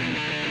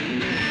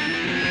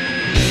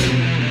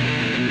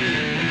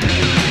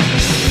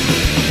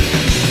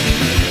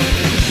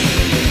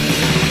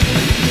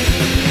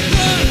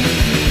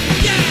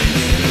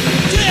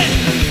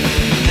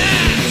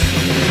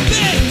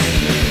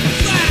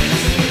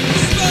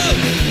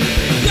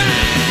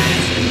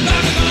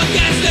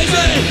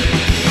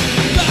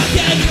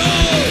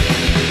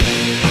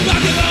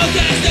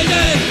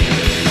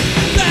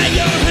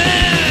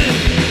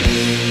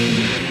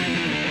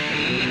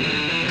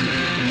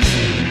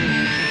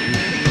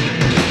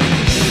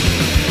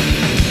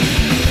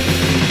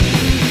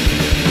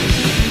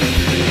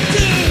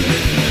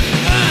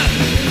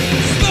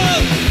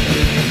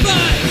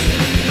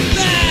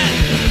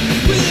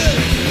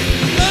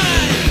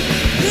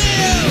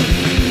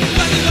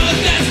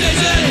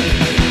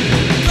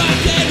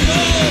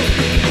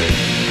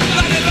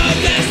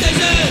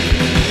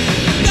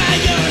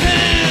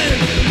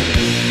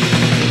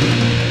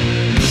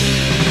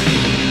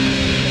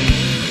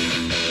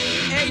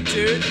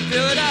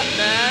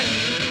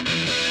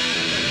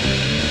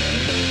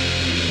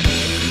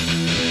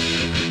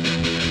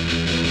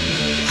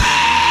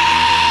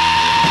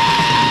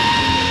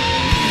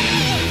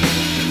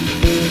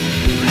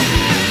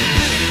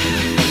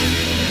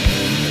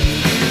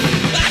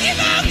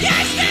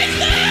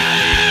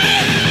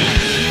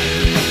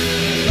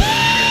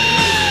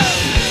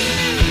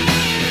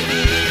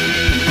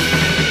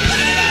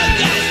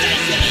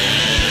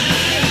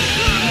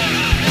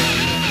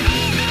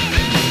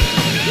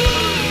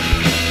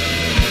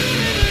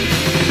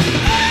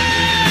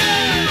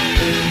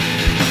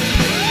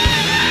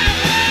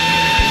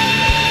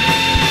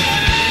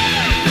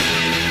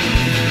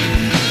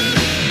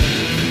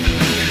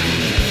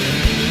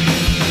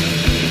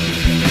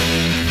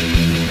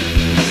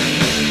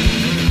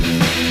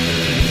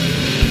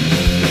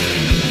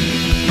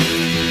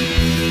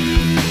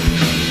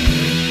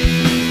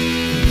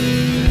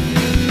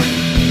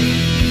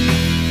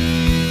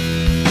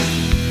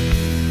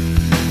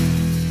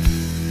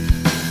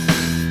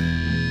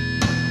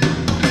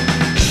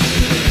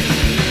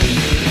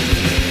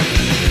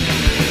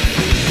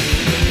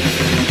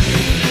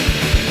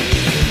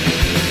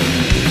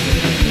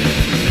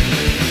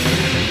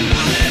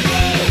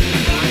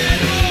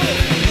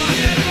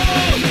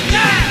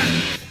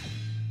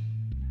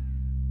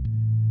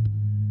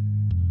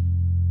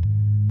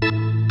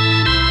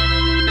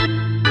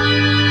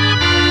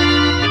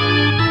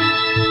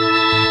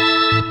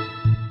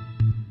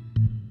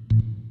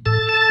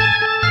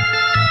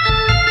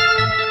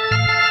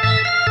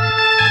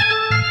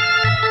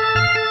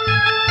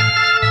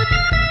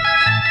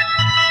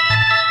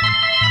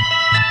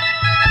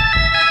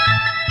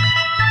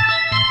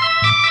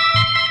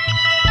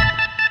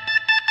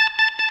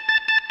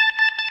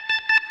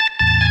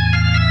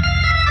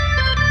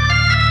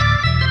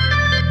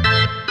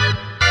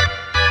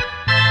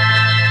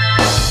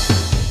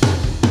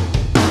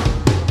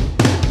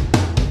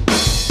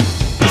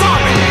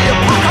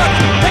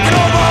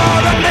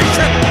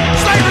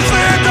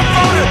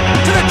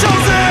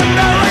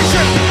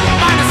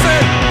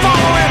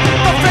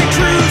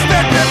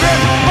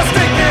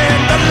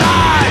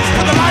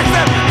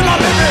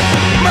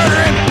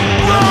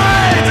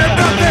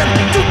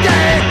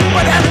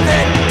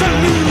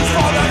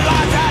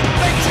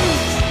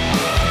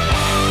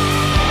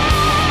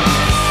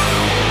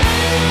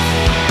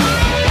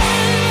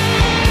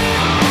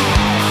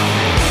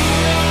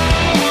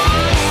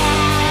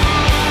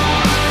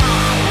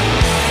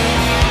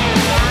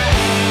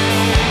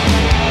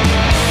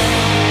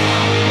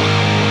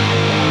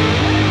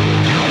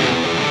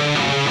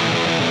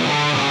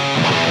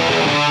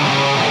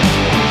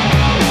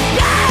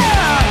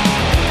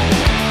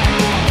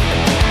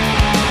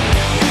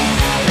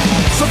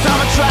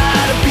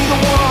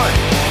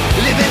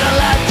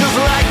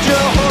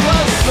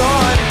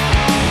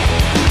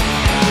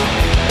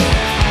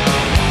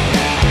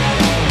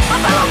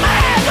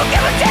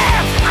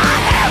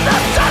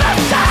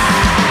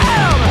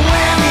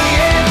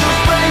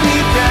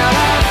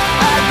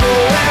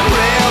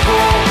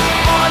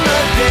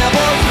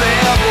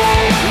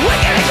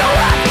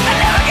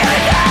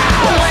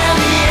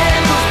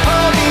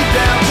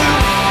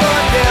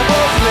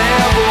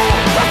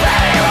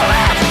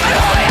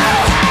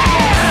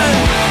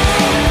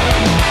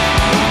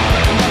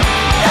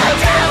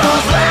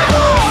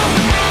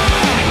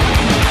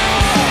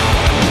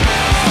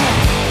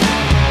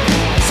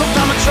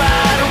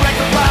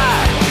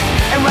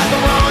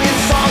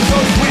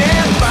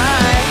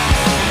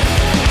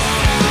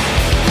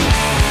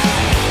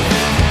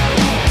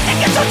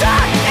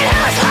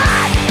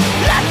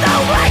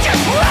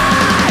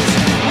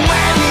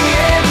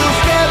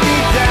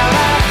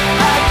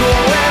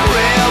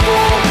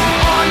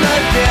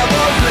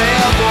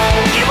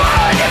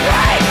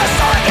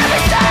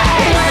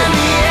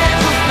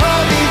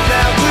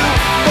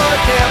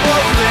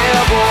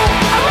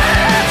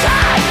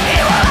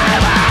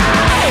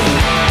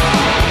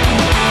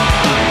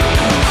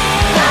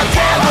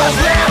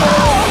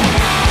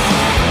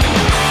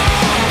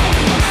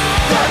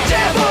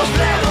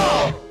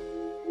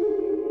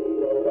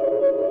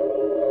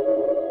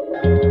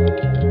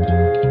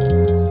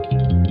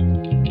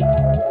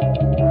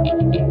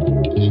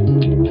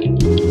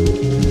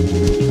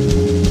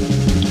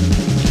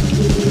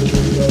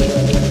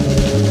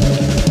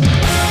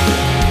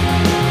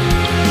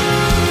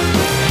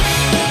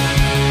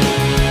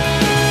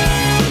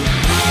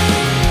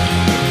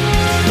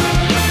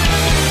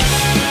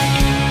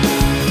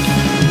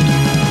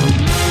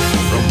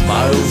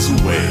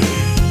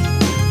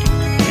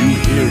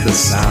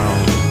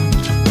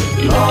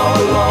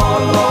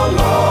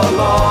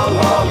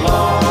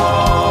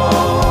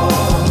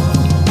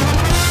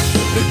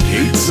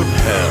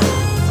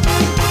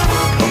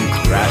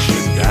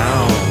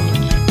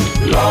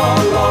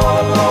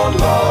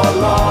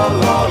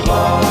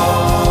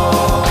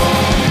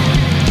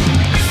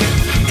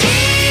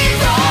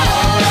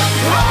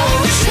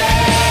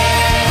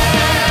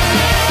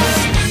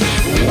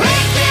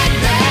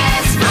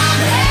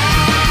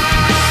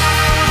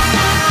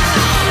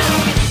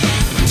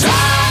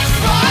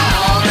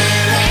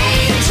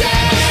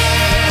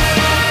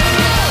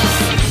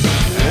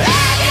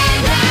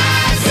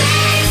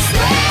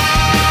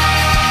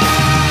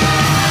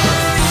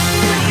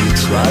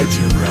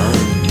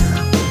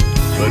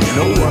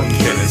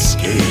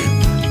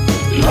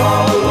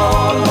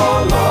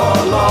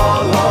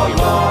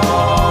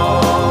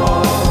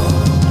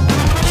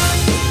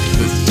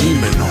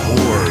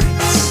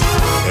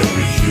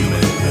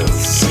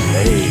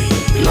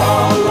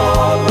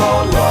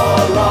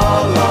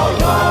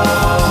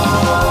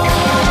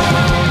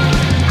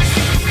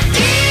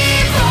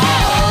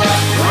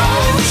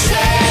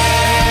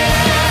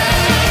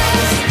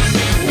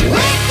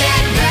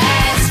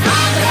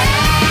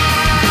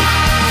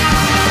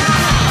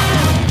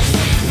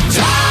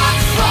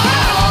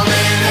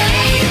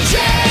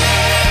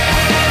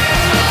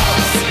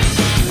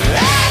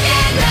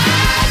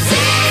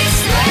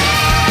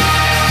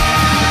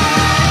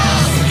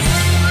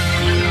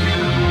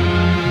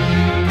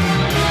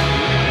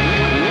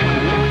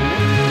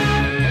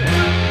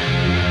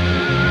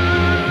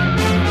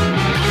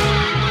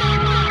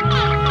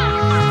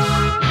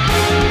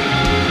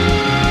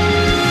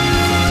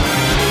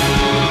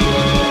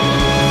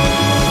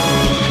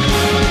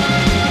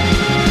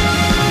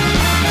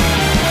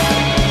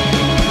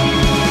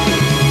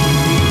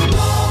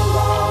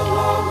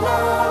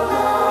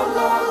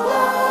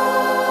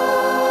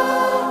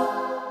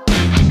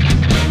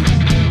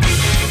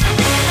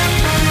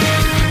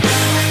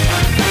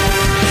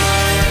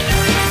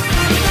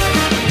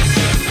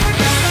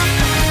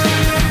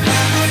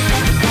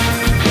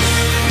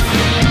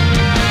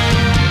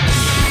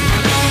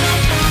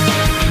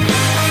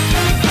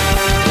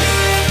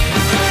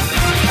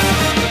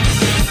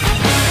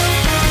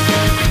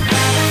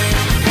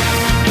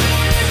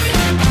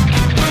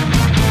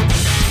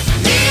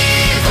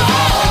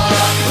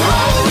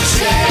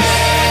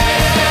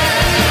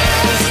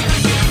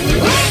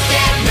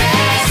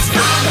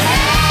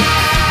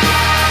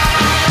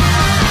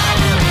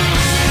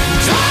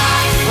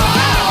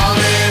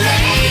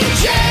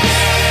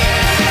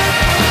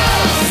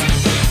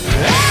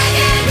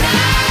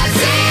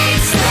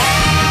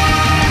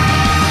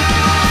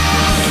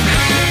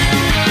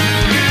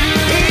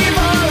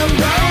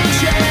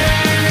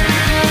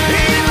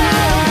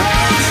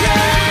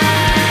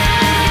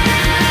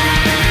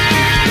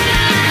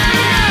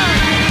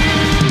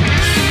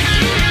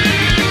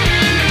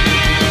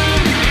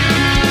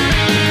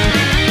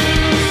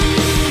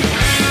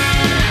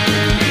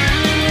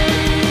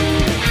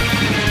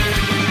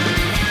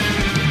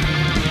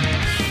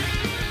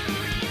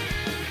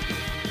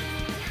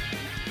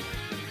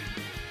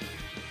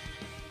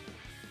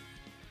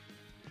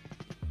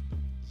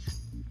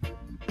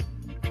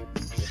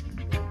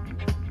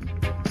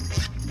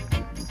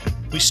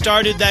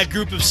 started that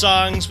group of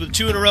songs with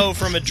 2 in a row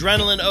from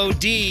Adrenaline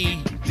OD.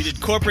 We did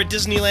Corporate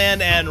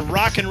Disneyland and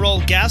Rock and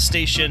Roll Gas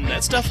Station.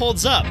 That stuff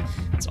holds up.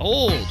 It's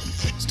old.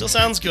 Still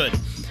sounds good.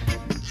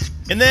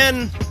 And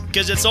then,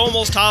 because it's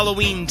almost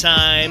Halloween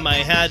time, I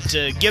had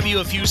to give you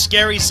a few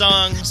scary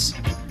songs.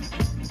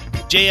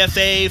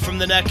 JFA from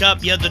the neck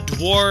up, you had the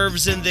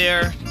Dwarves in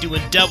there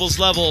doing Devil's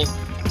Level.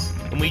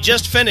 And we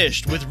just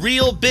finished with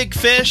Real Big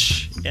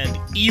Fish and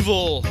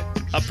Evil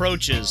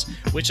Approaches,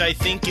 which I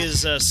think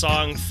is a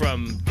song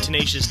from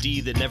Tenacious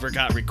D that never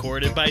got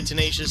recorded by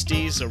Tenacious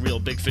D, so Real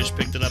Big Fish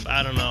picked it up.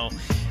 I don't know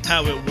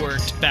how it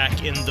worked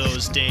back in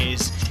those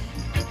days.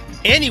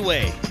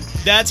 Anyway,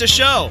 that's a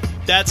show.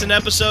 That's an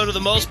episode of the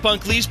Most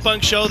Punk Least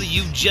Punk show that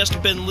you've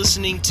just been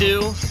listening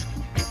to.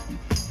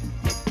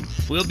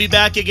 We'll be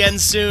back again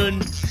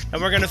soon,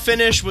 and we're going to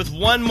finish with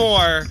one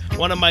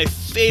of my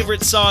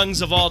favorite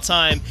songs of all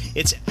time.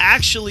 It's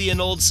actually an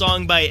old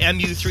song by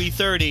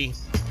MU330,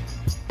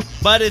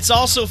 but it's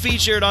also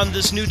featured on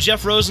this new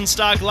Jeff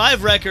Rosenstock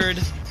live record.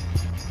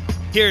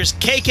 Here's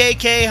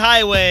KKK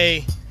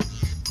Highway.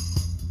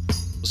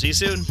 We'll see you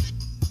soon.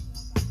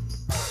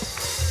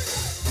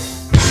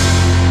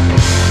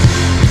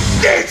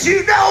 Did you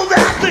know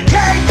that the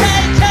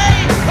KKK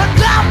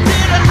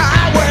adopted a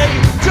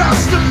highway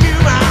just to